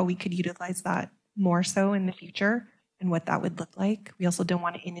about how we could utilize that more so in the future and what that would look like. We also don't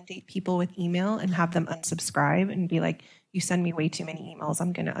want to inundate people with email and have them unsubscribe and be like, you send me way too many emails,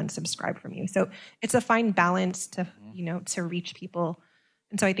 I'm going to unsubscribe from you. So it's a fine balance to, to reach people.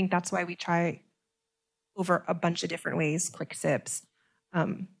 And so I think that's why we try over a bunch of different ways, quick sips.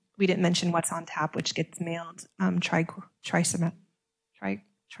 We didn't mention what's on tap, which gets mailed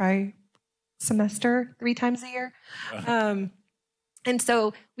semester 3 times a year. And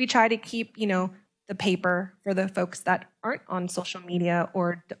so we try to keep, the paper for the folks that aren't on social media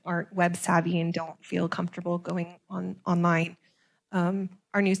or aren't web savvy and don't feel comfortable going online.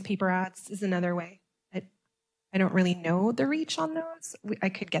 Our newspaper ads is another way. I don't really know the reach on those. I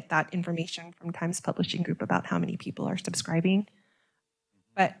could get that information from Times Publishing Group about how many people are subscribing.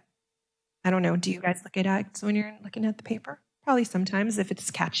 But I don't know, do you guys look at ads when you're looking at the paper? Probably sometimes. If it's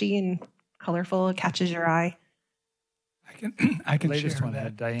catchy and colorful, it catches your eye. I can Latest share one that.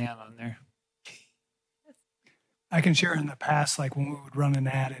 had Diane on there. I can share in the past, like when we would run an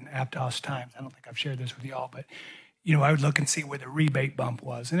ad in Aptos Times. I don't think I've shared this with y'all, but I would look and see where the rebate bump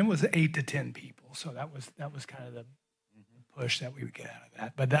was, and it was 8 to 10 people. So that was kind of the push that we would get out of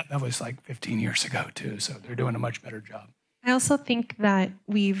that. But that was like 15 years ago too. So they're doing a much better job. I also think that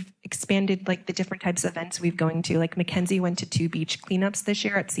we've expanded like the different types of events we've going to. Like Mackenzie went to 2 beach cleanups this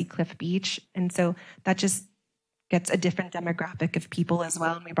year at Sea Cliff Beach, and so that just gets a different demographic of people as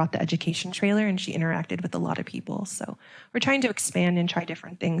well. And we brought the education trailer, and she interacted with a lot of people. So we're trying to expand and try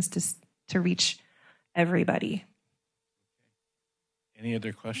different things to reach everybody. Any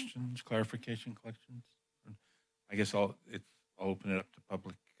other questions, clarification questions? I guess I'll open it up to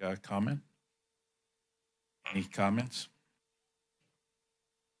public comment. Any comments?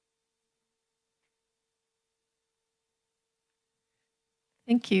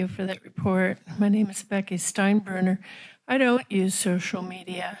 Thank you for that report. My name is Becky Steinbrenner. I don't use social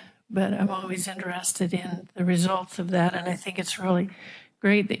media, but I'm always interested in the results of that, and I think it's really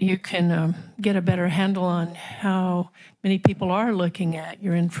great that you can get a better handle on how many people are looking at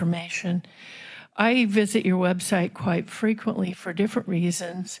your information. I visit your website quite frequently for different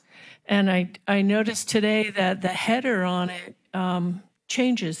reasons, and I noticed today that the header on it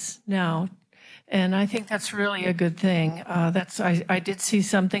changes now. And I think that's really a good thing. I did see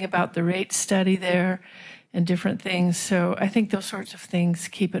something about the rate study there, and different things. So I think those sorts of things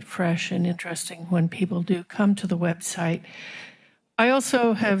keep it fresh and interesting when people do come to the website. I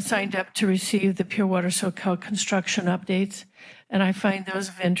also have signed up to receive the Pure Water Soquel construction updates, and I find those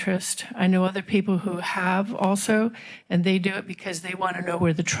of interest. I know other people who have also, and they do it because they want to know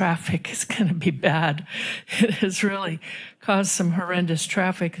where the traffic is going to be bad. It has really caused some horrendous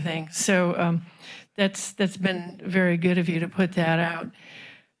traffic things. So that's been very good of you to put that out.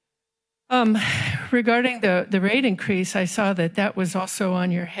 Regarding the rate increase, I saw that was also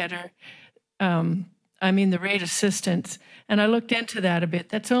on your header. The rate assistance, and I looked into that a bit.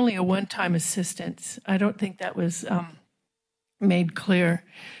 That's only a one-time assistance. I don't think that was made clear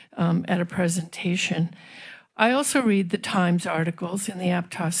at a presentation. I also read the Times articles in the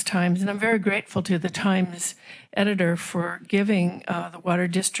Aptos Times, and I'm very grateful to the Times editor for giving the Water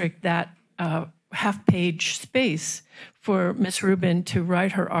District that half-page space for Ms. Rubin to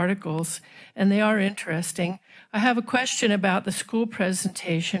write her articles, and they are interesting. I have a question about the school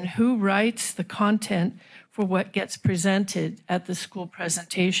presentation. Who writes the content for what gets presented at the school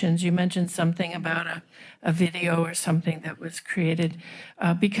presentations? You mentioned something about a video or something that was created,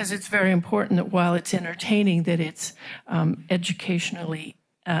 because it's very important that while it's entertaining, that it's educationally,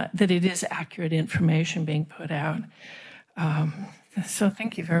 that it is accurate information being put out. So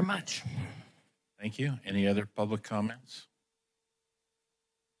thank you very much. Thank you. Any other public comments?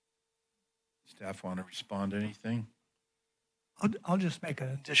 Staff want to respond to anything? I'll just make an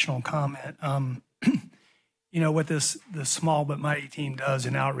additional comment. What this small but mighty team does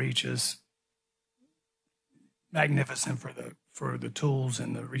in outreach is magnificent for the tools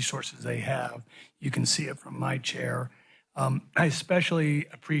and the resources they have. You can see it from my chair. I especially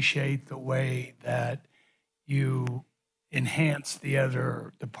appreciate the way that you enhance the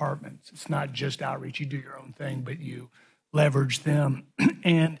other departments. It's not just outreach. You do your own thing, but you leverage them.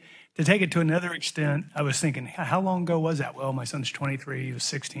 And to take it to another extent, I was thinking, how long ago was that? Well, my son's 23, he was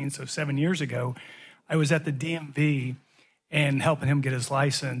 16, so 7 years ago. I was at the DMV and helping him get his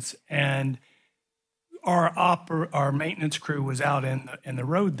license, and our maintenance crew was out in the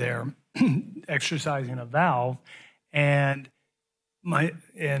road there exercising a valve, and my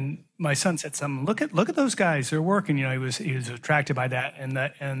son said something. Look at those guys. They're working. He was attracted by that, and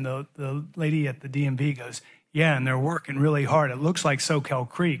the lady at the DMV goes, yeah, and they're working really hard. It looks like Soquel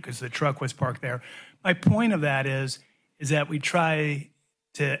Creek because the truck was parked there. My point of that is that we try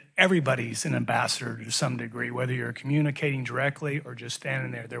to, everybody's an ambassador to some degree, whether you're communicating directly or just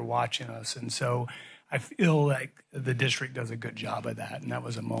standing there, they're watching us. And so I feel like the district does a good job of that. And that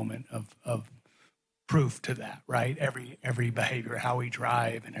was a moment of proof to that, right? Every behavior, how we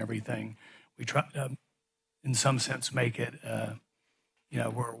drive and everything, we try to, in some sense, make it,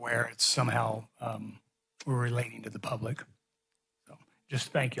 we're aware it's somehow, we're relating to the public. So just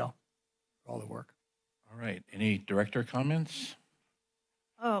thank y'all for all the work. All right. Any director comments?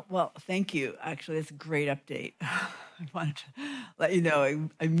 Oh, well, thank you. Actually, it's a great update. I wanted to let you know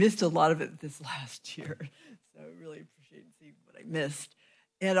I missed a lot of it this last year. So I really appreciate seeing what I missed.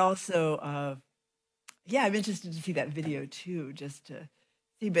 And also, I'm interested to see that video too, just to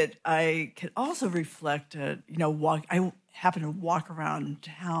see. But I can also reflect, I happen to walk around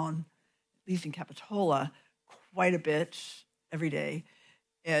town, at least in Capitola, quite a bit every day.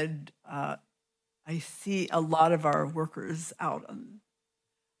 And I see a lot of our workers out on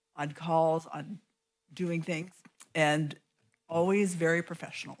calls, on doing things, and always very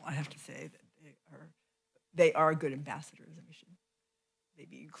professional. I have to say that they are good ambassadors, and we should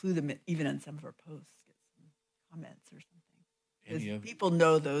maybe include them even in some of our posts, get some comments or something. Because people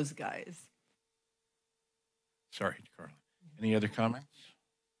know those guys. Sorry, Carla. Any other comments?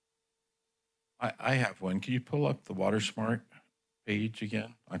 I have one. Can you pull up the WaterSmart page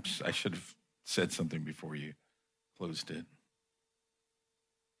again? I should have said something before you closed it.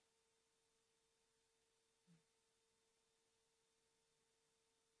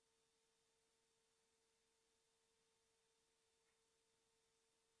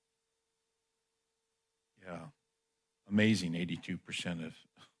 Yeah, amazing. 82% of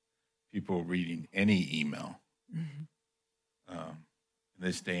people reading any email. Mm-hmm. In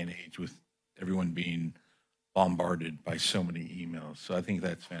this day and age, with everyone being bombarded by so many emails. So I think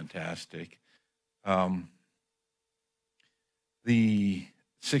that's fantastic. The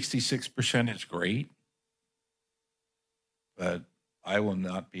 66% is great, but I will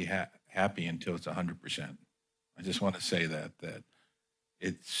not be happy until it's 100%. I just want to say that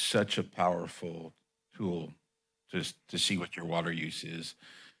it's such a powerful tool to see what your water use is,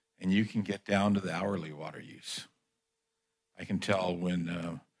 and you can get down to the hourly water use. I can tell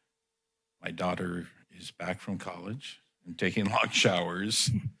when my daughter is back from college and taking long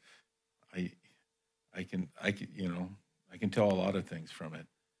showers. I can, I can tell a lot of things from it.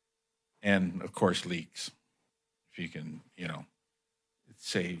 And of course, leaks. If you can, it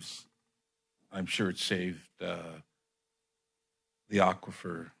saves, I'm sure it saved the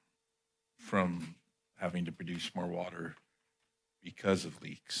aquifer from having to produce more water because of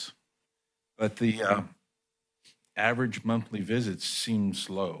leaks. But the average monthly visits seems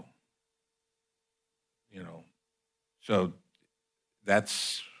low, so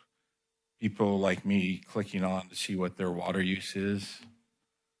that's people like me clicking on to see what their water use is.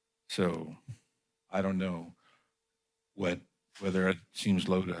 So I don't know whether it seems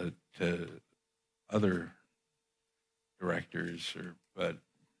low to other directors, but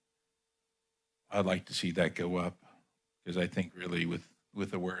I'd like to see that go up, because I think really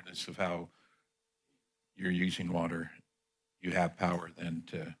with awareness of how you're using water, you have power then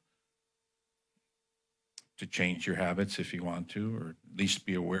to change your habits if you want to, or at least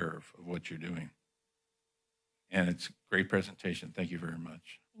be aware of what you're doing. And it's a great presentation. Thank you very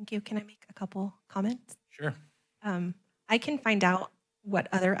much. Thank you. Can I make a couple comments? Sure. I can find out what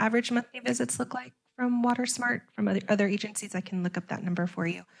other average monthly visits look like from WaterSmart, from other agencies. I can look up that number for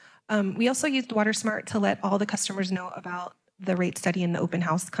you. We also used WaterSmart to let all the customers know about the rate study and the open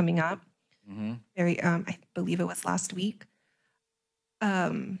house coming up. Mm-hmm. I believe it was last week.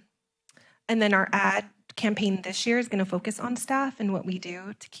 And then our ad campaign this year is going to focus on staff and what we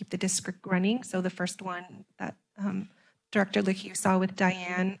do to keep the district running. So the first one that Director Leahy saw with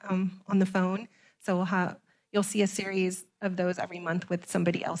Diane on the phone. So you'll see a series of those every month with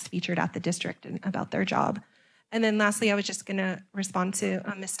somebody else featured at the district and about their job. And then lastly, I was just going to respond to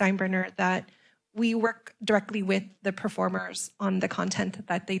Ms. Steinbrenner that we work directly with the performers on the content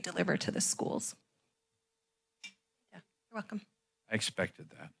that they deliver to the schools. Yeah, you're welcome. I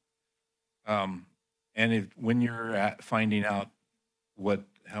expected that. And when you're finding out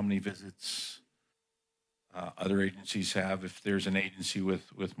how many visits other agencies have, if there's an agency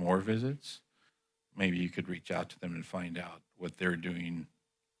with more visits, maybe you could reach out to them and find out what they're doing,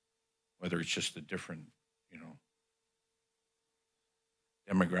 whether it's just a different,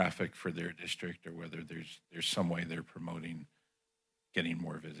 demographic for their district, or whether there's some way they're promoting getting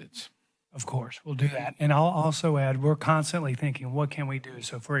more visits. Of course, we'll do that. And I'll also add, we're constantly thinking, what can we do?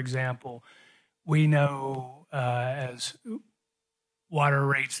 So for example, we know as water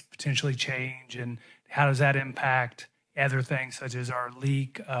rates potentially change, and how does that impact other things such as our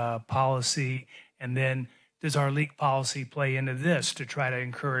leak policy? And then does our leak policy play into this to try to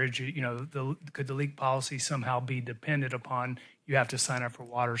encourage, could the leak policy somehow be dependent upon you have to sign up for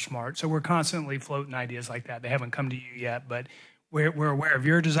WaterSmart? So we're constantly floating ideas like that. They haven't come to you yet, but we're aware of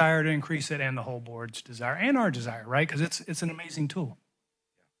your desire to increase it and the whole board's desire and our desire, right? Because it's an amazing tool.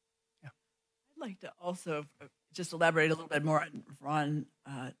 I'd like to also just elaborate a little bit more on Ron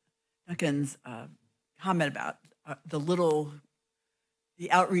Duncan's comment about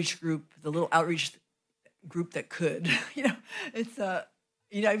the outreach group, the little outreach group that could. It's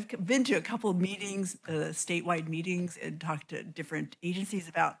I've been to a couple of meetings, statewide meetings, and talked to different agencies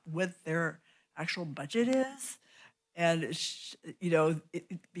about what their actual budget is. And,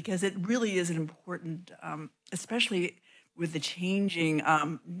 because it really is an important, especially with the changing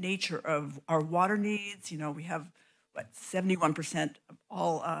nature of our water needs. We have, 71% of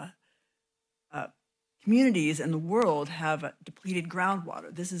all communities in the world have depleted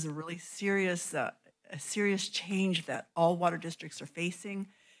groundwater. This is a really serious change that all water districts are facing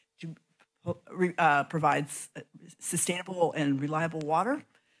to provide sustainable and reliable water.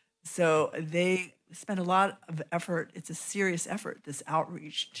 So they spend a lot of effort. It's a serious effort, this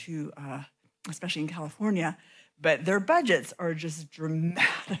outreach to, especially in California, but their budgets are just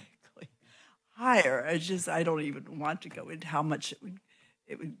dramatically higher. I don't even want to go into how much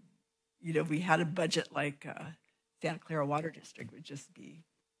it would, if we had a budget like Santa Clara Water District, we'd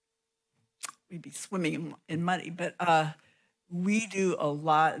be swimming in money. But we do a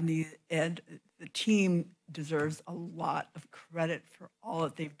lot, and the team deserves a lot of credit for all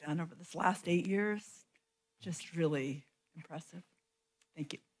that they've done over this last 8 years. Just really impressive.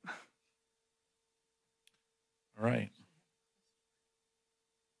 Thank you. All right.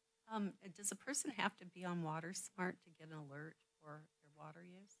 Does a person have to be on WaterSmart to get an alert for their water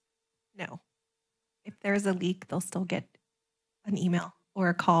use? No. If there's a leak, they'll still get an email or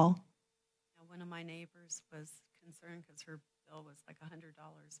a call. Now, one of my neighbors was concerned because her bill was like $100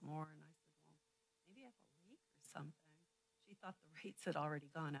 more, and I said, well, maybe I have a leak or something. She thought the rates had already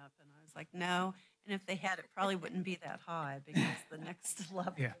gone up, and I was like, no. And if they had, it probably wouldn't be that high, because the next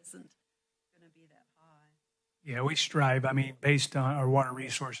level isn't going to be that high. Yeah, we strive. I mean, based on our water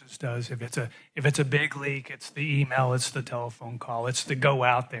resources does. If it's a big leak, it's the email, it's the telephone call, it's the go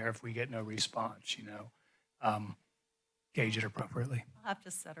out there if we get no response. Gauge it appropriately. I'll have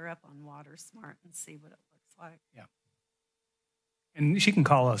to set her up on Water Smart and see what it looks like. Yeah, and she can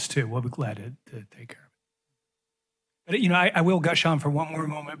call us too. We'll be glad to take care of it. But I will gush on for one more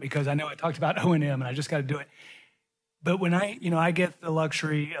moment because I know I talked about O&M and I just got to do it. But when I get the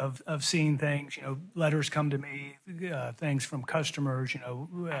luxury of seeing things, letters come to me, things from customers,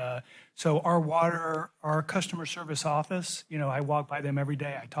 so our customer service office, I walk by them every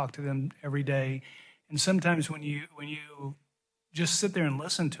day. I talk to them every day. And sometimes when you just sit there and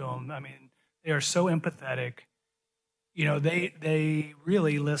listen to them, I mean, they are so empathetic. They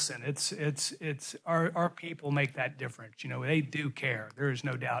really listen. It's our people make that difference. They do care. There is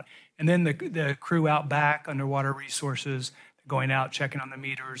no doubt. And then the crew out back, underwater resources, going out checking on the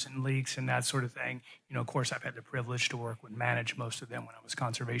meters and leaks and that sort of thing. Of course, I've had the privilege to work with manage most of them when I was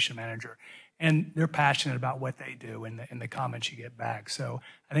conservation manager, and they're passionate about what they do and the comments you get back. So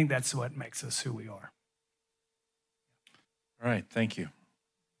I think that's what makes us who we are. All right, thank you.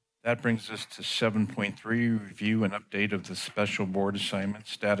 That brings us to 7.3, review and update of the special board assignment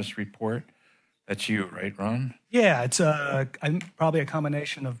status report. That's you, right, Ron? Yeah, it's probably a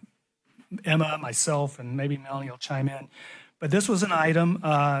combination of Emma, myself, and maybe Melanie will chime in. But this was an item,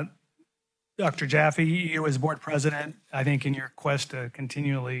 Dr. Jaffe, you as board president, I think in your quest to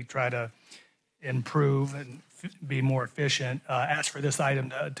continually try to improve and be more efficient, asked for this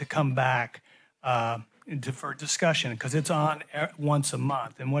item to come back for discussion because it's on once a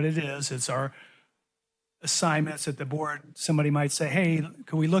month. And what it is, it's our assignments at the board. Somebody might say, hey,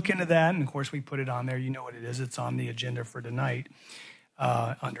 can we look into that? And of course, we put it on there. You know what it is. It's on the agenda for tonight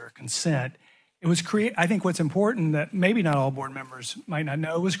under consent. It was I think what's important that maybe not all board members might not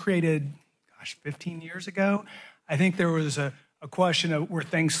know, it was created, 15 years ago. I think there was a question of were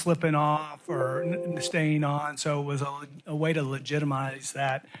things slipping off or staying on. So it was a way to legitimize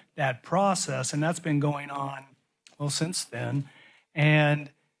that process. And that's been going on, since then. And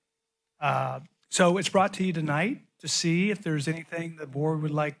so it's brought to you tonight to see if there's anything the board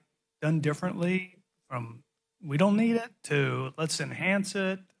would like done differently from we don't need it to let's enhance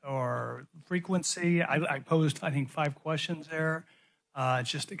it or frequency. I posed, I think, 5 questions there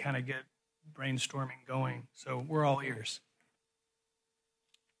just to kind of get brainstorming going. So we're all ears.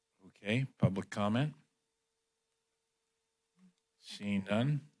 Okay, public comment? Seeing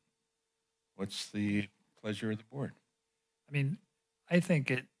none, what's the pleasure of the board? I mean, I think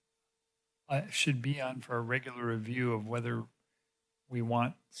it should be on for a regular review of whether we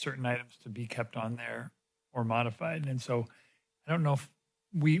want certain items to be kept on there or modified. And so I don't know if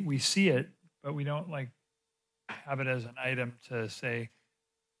we see it, but we don't have it as an item to say,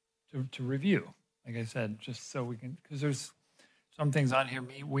 to review. Like I said, just so we can, because there's some things on here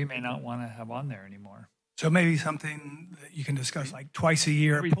we may not want to have on there anymore. So maybe something that you can discuss like twice a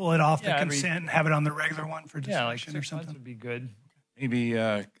year, pull it off the consent and have it on the regular one for discussion or something. Would be good. Maybe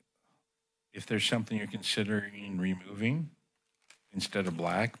if there's something you're considering removing, instead of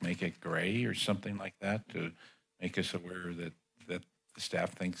black, make it gray or something like that to make us aware that the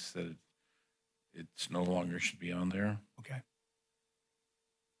staff thinks that it's no longer should be on there. Okay.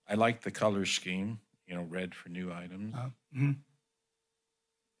 I like the color scheme, red for new items.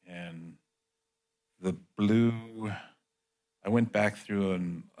 And the blue, I went back through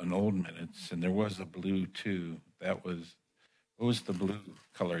an old minutes and there was a blue too. What was the blue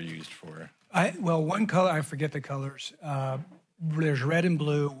color used for? One color, I forget the colors. There's red and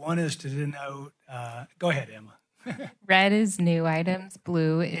blue. One is to denote, go ahead, Emma. Red is new items,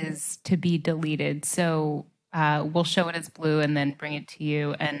 blue is to be deleted. So we'll show it as blue and then bring it to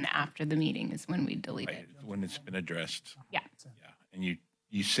you. And after the meeting is when we delete it. When it's been addressed. Yeah. Yeah. And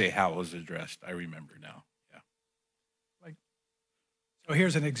you say how it was addressed. I remember now. Yeah. So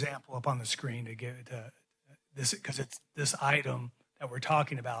here's an example up on the screen to give it to this, because it's this item that we're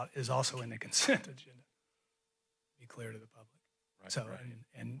talking about is also in the consent agenda. Be clear to the public. Right, so, right.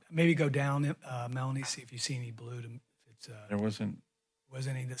 And maybe go down, Melanie, see if you see any blue. There wasn't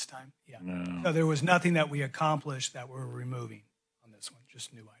any this time? Yeah. No. So there was nothing that we accomplished that we're removing on this one,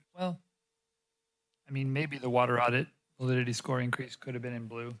 just new item. Well, I mean, maybe the water audit validity score increase could have been in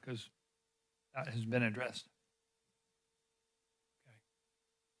blue because that has been addressed. Okay.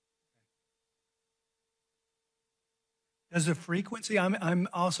 Does the frequency, I'm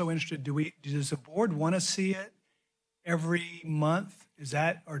also interested, does the board want to see it every month? Is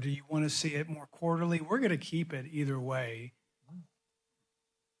that, or do you want to see it more quarterly? We're going to keep it either way.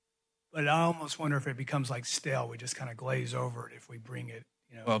 But I almost wonder if it becomes like stale. We just kind of glaze over it if we bring it,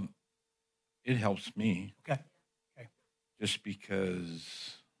 Well, it helps me. Okay. just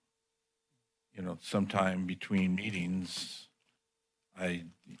because, you know, sometime between meetings, I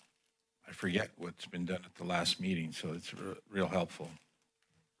forget what's been done at the last meeting, so it's real helpful.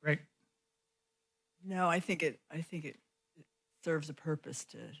 Great. No, I think it serves a purpose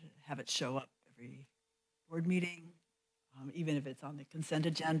to have it show up every board meeting, even if it's on the consent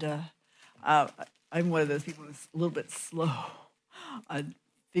agenda. I'm one of those people who's a little bit slow on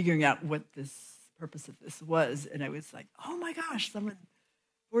figuring out what this purpose of this was, and I was like, oh my gosh,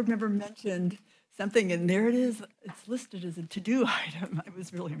 board member mentioned something, and there it is. It's listed as a to-do item. I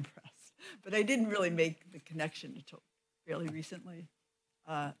was really impressed, but I didn't really make the connection until fairly recently.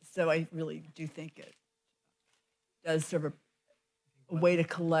 So I really do think it does serve a way to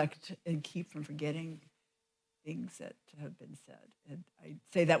collect and keep from forgetting things that have been said. And I'd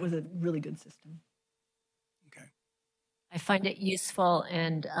say that was a really good system. Okay. I find it useful,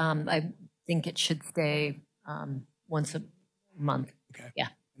 and I think it should stay once a month. Okay. Yeah.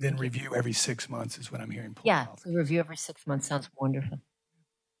 Then review every 6 months is what I'm hearing. Yeah, so review every 6 months sounds wonderful.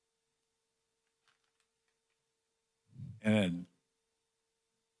 And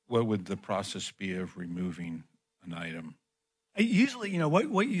what would the process be of removing an item? Usually, you know,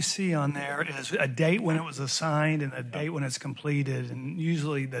 what you see on there is a date when it was assigned and a date when it's completed. And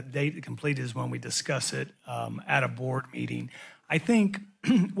usually the date completed is when we discuss it at a board meeting. I think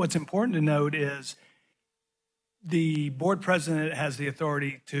what's important to note is the board president has the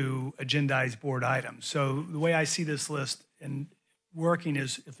authority to agendize board items. So the way I see this list and working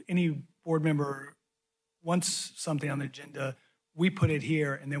is if any board member wants something on the agenda, we put it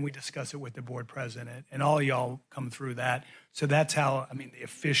here and then we discuss it with the board president, and all y'all come through that. So that's how, I mean, the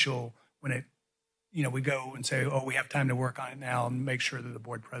official, when it, you know, we go and say, oh, we have time to work on it now, and make sure that the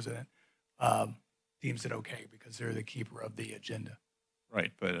board president deems it okay because they're the keeper of the agenda.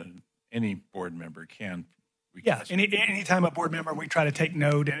 Right, but any board member can. Yeah, anytime a board member, we try to take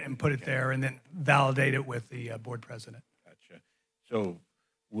note and put it there and then validate it with the board president. Gotcha. So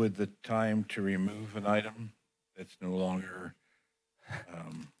would the time to remove an item that's no longer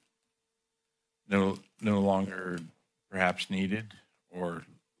no longer perhaps needed or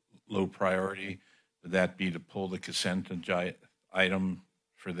low priority, would that be to pull the consent item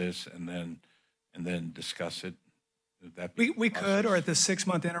for this and then discuss it? Would that be we could, or at the 6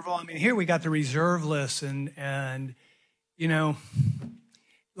 month interval. I mean, here we got the reserve list, and you know,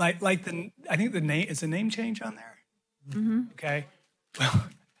 like the, I think the name is the name change on there. Mm-hmm. Okay, well,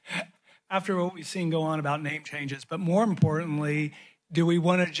 after what we've seen go on about name changes, but more importantly, do we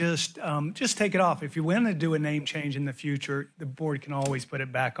want to just take it off? If you want to do a name change in the future, the board can always put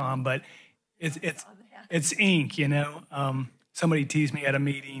it back on. But it's ink, you know. Somebody teased me at a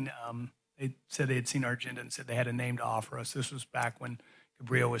meeting. They said they had seen our agenda and said they had a name to offer us. This was back when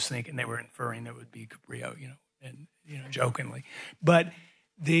Cabrillo was thinking they were inferring it would be Cabrillo, you know, and you know, jokingly. But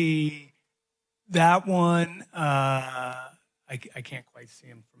that one, I can't quite see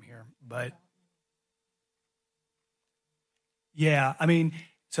him from here, but. Yeah, I mean,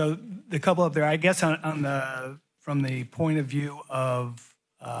 so the couple up there, I guess from the point of view of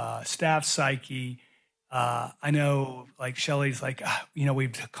staff psyche, I know like Shelley's like, you know,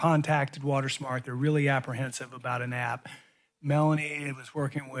 we've contacted WaterSmart. They're really apprehensive about an app. Melanie was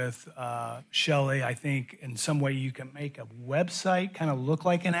working with Shelley. I think in some way you can make a website kind of look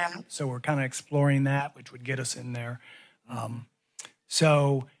like an app. So we're kind of exploring that, which would get us in there.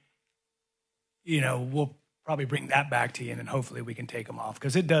 So, you know, we'll probably bring that back to you, and then hopefully we can take them off,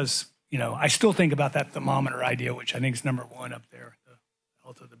 because it does, you know, I still think about that thermometer idea, which I think is number one up there, the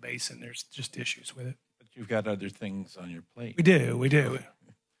health of the basin. There's just issues with it. But you've got other things on your plate. We do.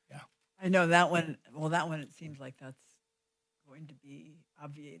 Yeah. I know that one, well, that one, it seems like that's going to be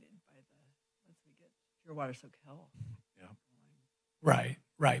obviated by once we get Pure Water Soquel. Yeah. Right.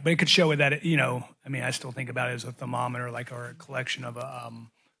 But it could show that, you know, I mean, I still think about it as a thermometer, like, or a collection of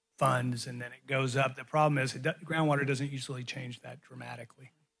funds, and then it goes up. The problem is groundwater doesn't usually change that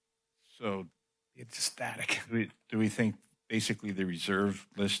dramatically. So it's static. Do we think basically the reserve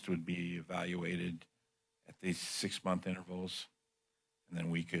list would be evaluated at these 6 month intervals, and then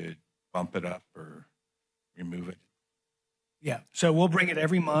we could bump it up or remove it? Yeah, so we'll bring it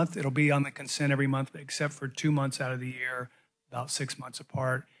every month. It'll be on the consent every month, except for 2 months out of the year, about 6 months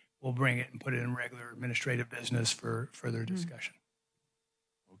apart. We'll bring it and put it in regular administrative business for further discussion.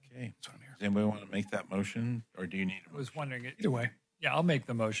 Okay. Does anybody want to make that motion, or do you need a I was wondering it. Either way. Yeah, I'll make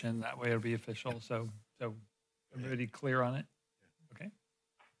the motion. That way it'll be official. So everybody clear on it? Okay.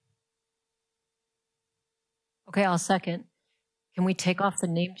 Okay, I'll second. Can we take off the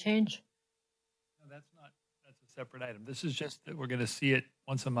name change? No, that's a separate item. This is just that we're going to see it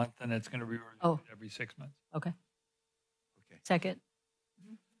once a month, and it's going to be reviewed every 6 months. Okay. Second.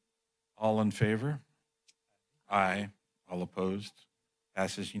 All in favor? Aye. All opposed?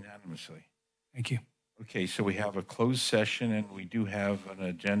 Passes unanimously. Thank you. Okay, so we have a closed session and we do have an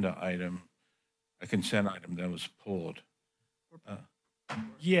agenda item, a consent item that was pulled.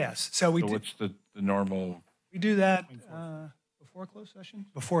 Yes. So we So what's the normal? we do that before closed session?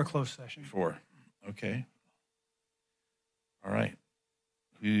 Before closed session. Before. Okay. All right.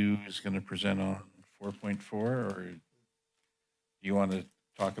 Who's going to present on 4.4, or do you want to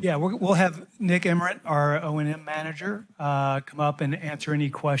talk about? Yeah, we'll have Nick Emmert, our O&M manager, come up and answer any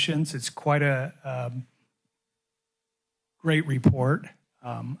questions. It's quite a great report.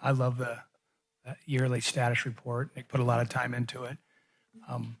 I love the yearly status report. Nick put a lot of time into it.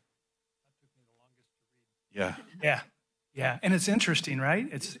 Yeah. Yeah. Yeah. And it's interesting, right?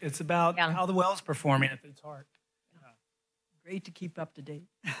 It's about how the well's performing at its heart. Great to keep up to date.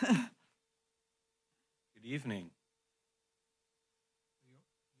 Good evening.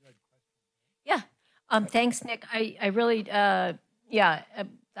 Yeah. Thanks, Nick. I really, I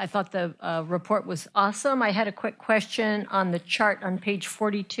thought the report was awesome. I had a quick question on the chart on page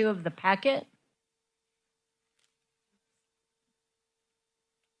 42 of the packet.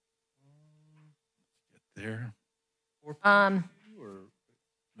 There?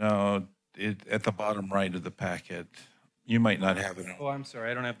 No, at the bottom right of the packet. You might not have it. Oh, I'm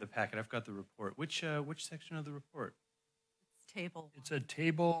sorry. I don't have the packet. I've got the report. Which section of the report? Table. It's a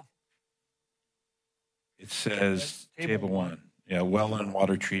table. It says table 1. Yeah, well and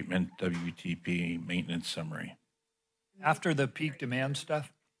water treatment, WTP, maintenance summary. After the peak demand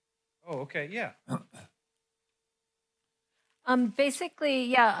stuff? Oh, okay. Yeah. Basically,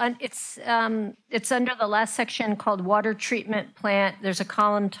 yeah, it's under the last section called water treatment plant. There's a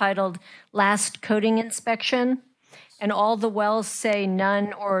column titled last coating inspection, and all the wells say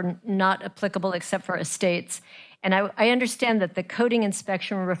none or not applicable except for estates. And I understand that the coating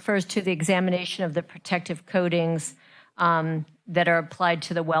inspection refers to the examination of the protective coatings that are applied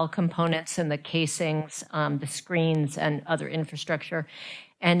to the well components and the casings, the screens, and other infrastructure.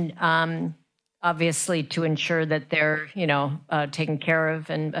 And obviously to ensure that they're, taken care of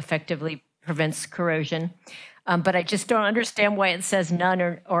and effectively prevents corrosion. But I just don't understand why it says none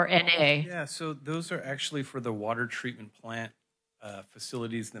or NA. Yeah, so those are actually for the water treatment plant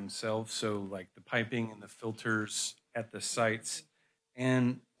facilities themselves. So like the piping and the filters at the sites.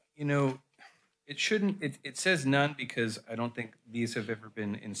 And, it shouldn't, it says none because I don't think these have ever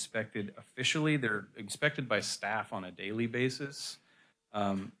been inspected officially. They're inspected by staff on a daily basis.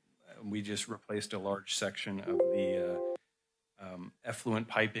 We just replaced a large section of the effluent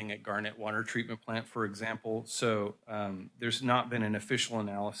piping at Garnett Water Treatment Plant, for example. So there's not been an official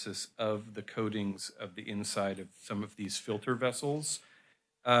analysis of the coatings of the inside of some of these filter vessels.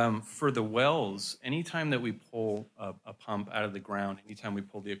 For the wells, anytime that we pull a pump out of the ground, anytime we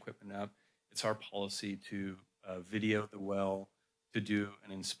pull the equipment up, it's our policy to video the well, to do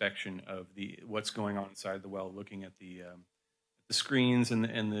an inspection of what's going on inside the well, looking at the screens and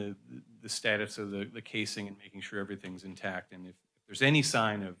the status of the casing and making sure everything's intact. And if there's any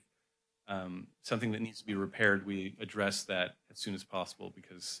sign of something that needs to be repaired, we address that as soon as possible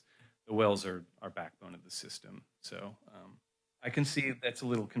because the wells are our backbone of the system. So I can see that's a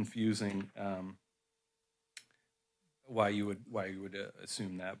little confusing why you would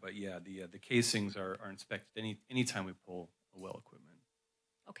assume that. But yeah, the casings are inspected anytime we pull a well equipment.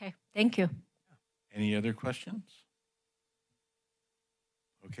 Okay, thank you. Any other questions?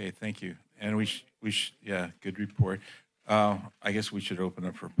 Okay, thank you. And yeah, good report. I guess we should open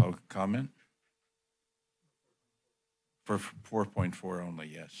up for public comment. For 4.4 only,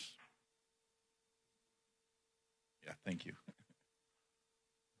 yes. Yeah, thank you.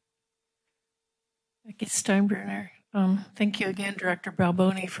 Becky Steinbrenner. Thank you again, Director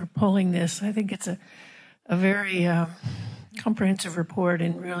Balboni, for pulling this. I think it's a very comprehensive report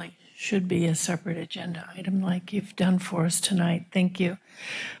and really should be a separate agenda item like you've done for us tonight. Thank you.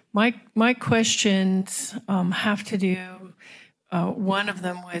 My questions have to do, one of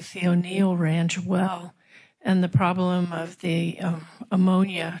them with the O'Neill Ranch well and the problem of the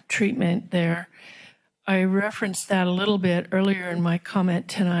ammonia treatment there. I referenced that a little bit earlier in my comment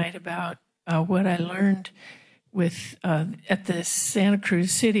tonight about what I learned with at the Santa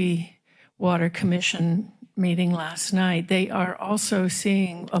Cruz City Water Commission meeting last night. They are also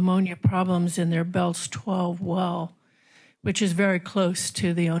seeing ammonia problems in their Bells 12 well, which is very close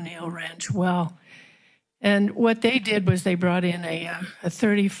to the O'Neill Ranch well. And what they did was they brought in a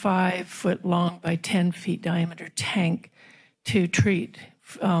 35-foot long by 10 feet diameter tank to treat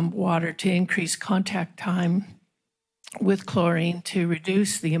water to increase contact time with chlorine to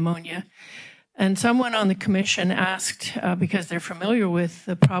reduce the ammonia. And someone on the commission asked, because they're familiar with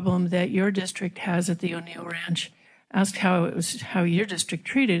the problem that your district has at the O'Neill Ranch, asked how your district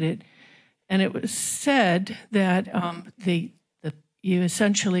treated it. And it was said that you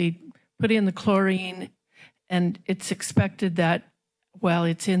essentially put in the chlorine, and it's expected that while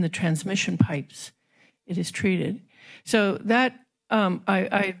it's in the transmission pipes, it is treated. So that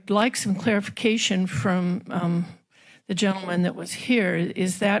I'd like some clarification from the gentleman that was here.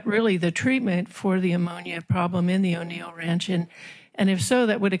 Is that really the treatment for the ammonia problem in the O'Neill Ranch? And if so,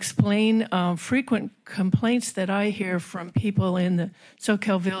 that would explain frequent complaints that I hear from people in the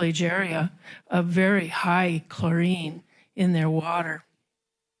Soquel Village area of very high chlorine in their water.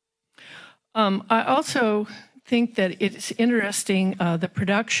 I also think that it's interesting, the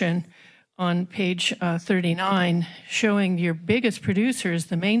production on page 39, showing your biggest producer is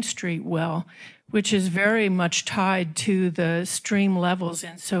the Main Street well, which is very much tied to the stream levels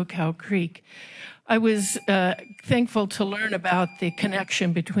in Soquel Creek. I was thankful to learn about the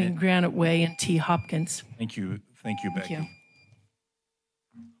connection between Granite Way and T. Hopkins. Thank you, Becky. Thank you.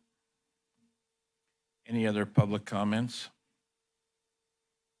 Any other public comments?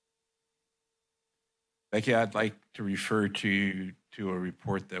 Becky, I'd like to refer to a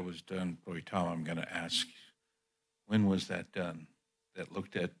report that was done. Boy, Tom, I'm going to ask, when was that done? That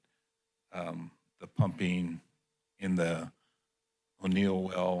looked at the pumping in the O'Neill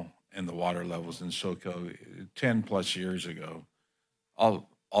well and the water levels in Soquel 10 plus years ago. I'll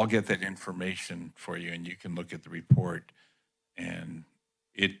get that information for you, and you can look at the report, and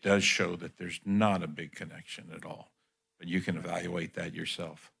it does show that there's not a big connection at all, but you can evaluate that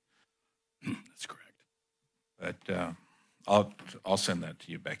yourself. That's correct. But I'll send that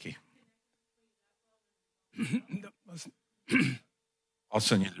to you, Becky. I'll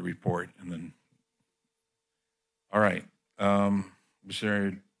send you the report, and then. All right. Was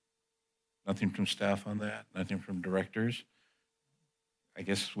there nothing from staff on that? Nothing from directors? I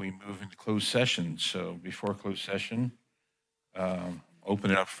guess we move into closed session. So before closed session,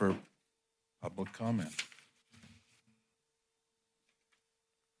 open it up for public comment.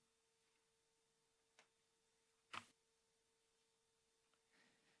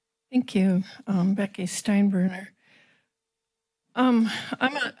 Thank you, Becky Steinbruner. I'm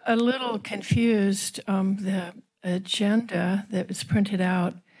a little confused. The agenda that was printed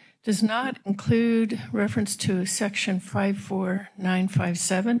out does not include reference to section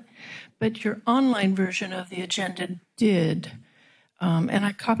 54957, but your online version of the agenda did. And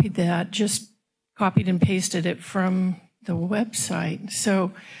I copied that, just copied and pasted it from the website.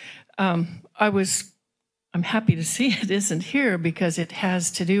 So I'm happy to see it isn't here, because it has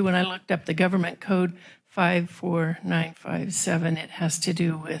to do, when I looked up the government code 54957, it has to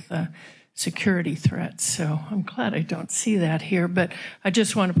do with security threats. So I'm glad I don't see that here, but I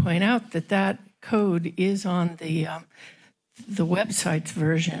just want to point out that that code is on the website's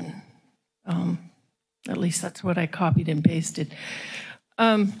version. At least that's what I copied and pasted.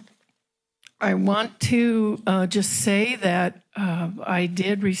 I want to just say that I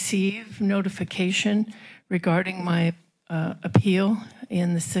did receive notification regarding my appeal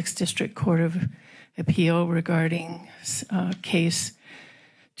in the 6th District Court of Appeal regarding case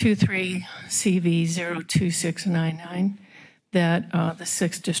 23CV02699, that the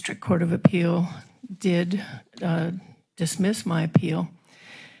 6th District Court of Appeal did dismiss my appeal.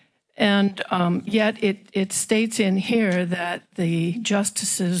 And yet it states in here that the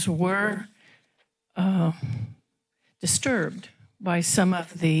justices were disturbed by some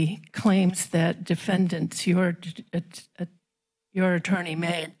of the claims that defendants, your attorney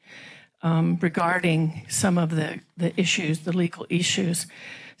made regarding some of the issues, the legal issues.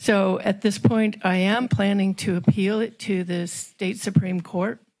 So at this point, I am planning to appeal it to the state Supreme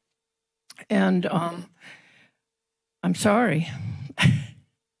Court. And I'm sorry.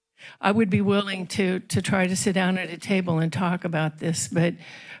 I would be willing to try to sit down at a table and talk about this, but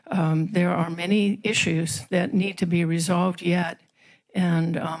there are many issues that need to be resolved yet,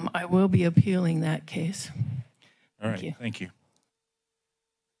 and I will be appealing that case. All right, thank you.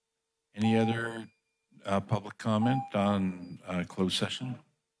 Any other public comment on closed session?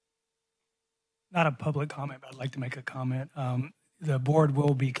 Not a public comment, but I'd like to make a comment. The board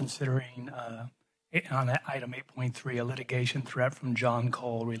will be considering on item 8.3, a litigation threat from John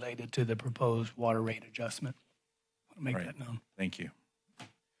Cole related to the proposed water rate adjustment. I'll make that known. Thank you.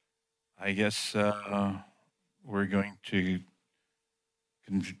 I guess we're going to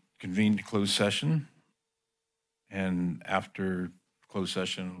convene to closed session, and after closed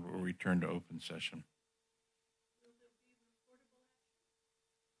session, we'll return to open session.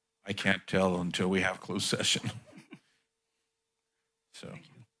 I can't tell until we have closed session. So.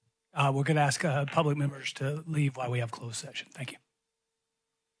 We're going to ask public members to leave while we have closed session. Thank you.